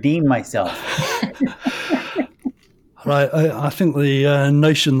redeem myself. Right. I think the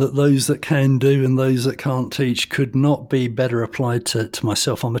notion that those that can do and those that can't teach could not be better applied to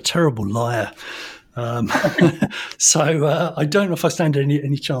myself. I'm a terrible liar. So I don't know if I stand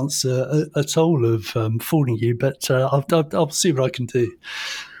any chance at all of fooling you, but I'll see what I can do.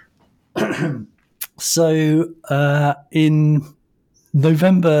 So in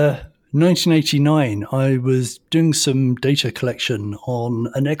November 1989, I was doing some data collection on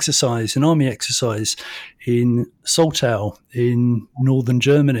an army exercise in Soltau in northern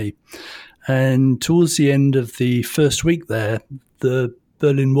Germany. And towards the end of the first week there, the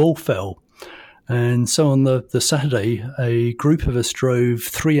Berlin Wall fell. And so on the Saturday, a group of us drove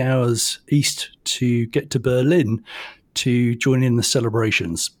 3 hours east to get to Berlin to join in the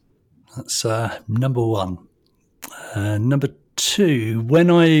celebrations. That's number one. Number two, when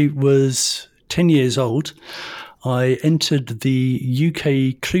I was 10 years old, I entered the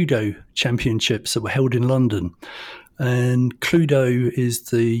UK Cluedo Championships that were held in London. And Cluedo is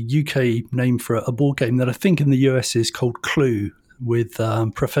the UK name for a board game that I think in the US is called Clue, with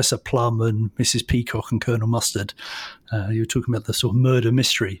Professor Plum and Mrs. Peacock and Colonel Mustard. You were talking about the sort of murder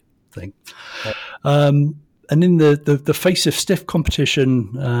mystery thing. And in the Face of Stiff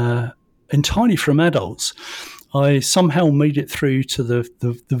competition, entirely from adults, I somehow made it through to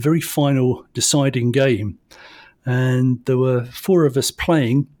the very final deciding game. And there were 4 of us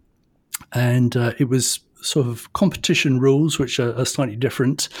playing, and it was sort of competition rules, which are slightly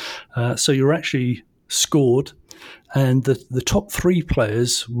different. So you're actually scored, and the top 3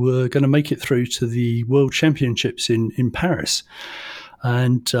 players were going to make it through to the World Championships in Paris.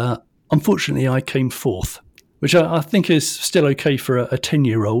 And unfortunately, I came 4th, which I think is still okay for a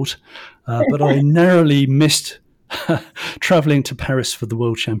 10-year-old. But I narrowly missed traveling to Paris for the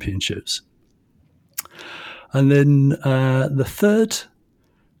World Championships. And then the third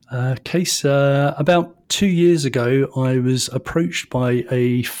case, about 2 years ago, I was approached by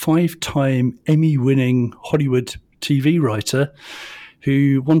a 5-time Emmy-winning Hollywood TV writer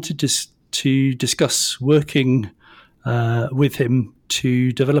who wanted to discuss working with him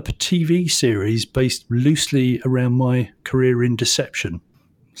to develop a TV series based loosely around my career in deception.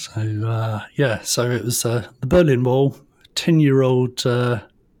 So, so it was the Berlin Wall, 10-year-old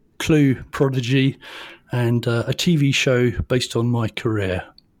Clue prodigy, and a TV show based on my career.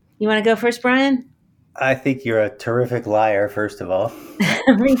 You want to go first, Brian? I think you're a terrific liar, first of all.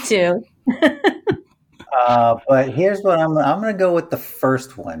 Me too. But here's what I'm going to go with the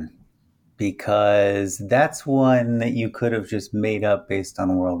first one, because that's one that you could have just made up based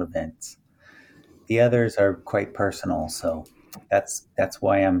on world events. The others are quite personal, so that's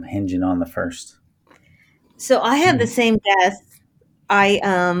why I'm hinging on the first. So I have the same guess.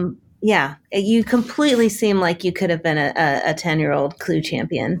 You completely seem like you could have been a 10-year-old Clue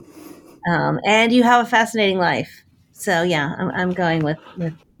champion. And you have a fascinating life. So, yeah, I'm going with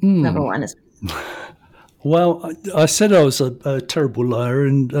number 1. Well, I said I was a terrible liar,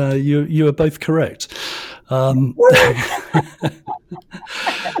 and you are both correct. One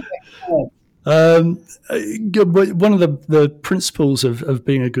of the principles of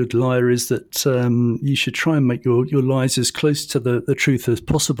being a good liar is that you should try and make your lies as close to the truth as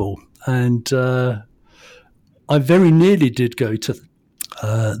possible. And I very nearly did go to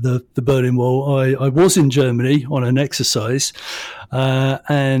the Berlin Wall. I was in Germany on an exercise,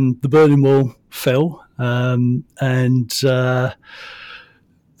 and the Berlin Wall fell. And there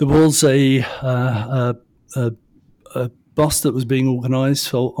was a bus that was being organised.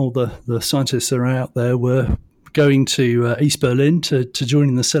 So all the scientists that are out there were going to East Berlin to join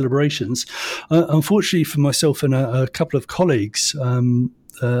in the celebrations. Unfortunately for myself and a couple of colleagues,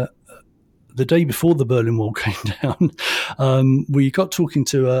 the day before the Berlin Wall came down, we got talking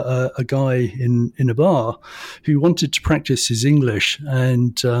to a guy in a bar who wanted to practice his English,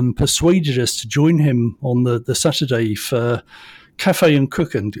 and persuaded us to join him on the Saturday for cafe and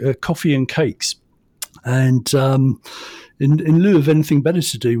coffee and cakes. And in lieu of anything better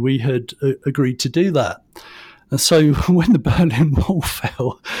to do, we had agreed to do that. And so when the Berlin Wall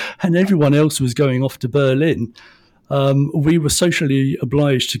fell and everyone else was going off to Berlin, we were socially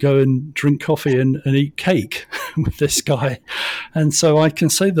obliged to go and drink coffee and eat cake with this guy. And so I can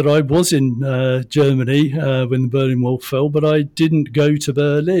say that I was in Germany when the Berlin Wall fell, but I didn't go to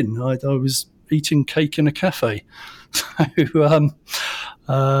Berlin. I was eating cake in a cafe. So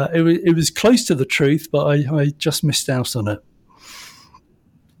it was close to the truth, but I just missed out on it.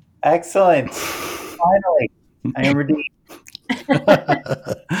 Excellent. Finally, I am redeemed.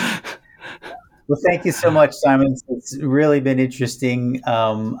 Well, thank you so much, Simon. It's really been interesting.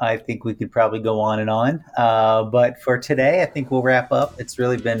 I think we could probably go on and on. But for today, I think we'll wrap up. It's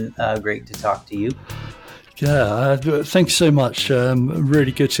really been great to talk to you. Yeah, thank you so much.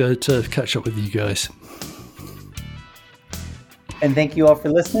 Really good to catch up with you guys. And thank you all for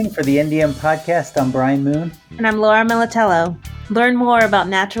listening. For the NDM podcast, I'm Brian Moon. And I'm Laura Militello. Learn more about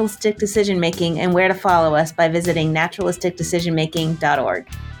naturalistic decision making and where to follow us by visiting naturalisticdecisionmaking.org.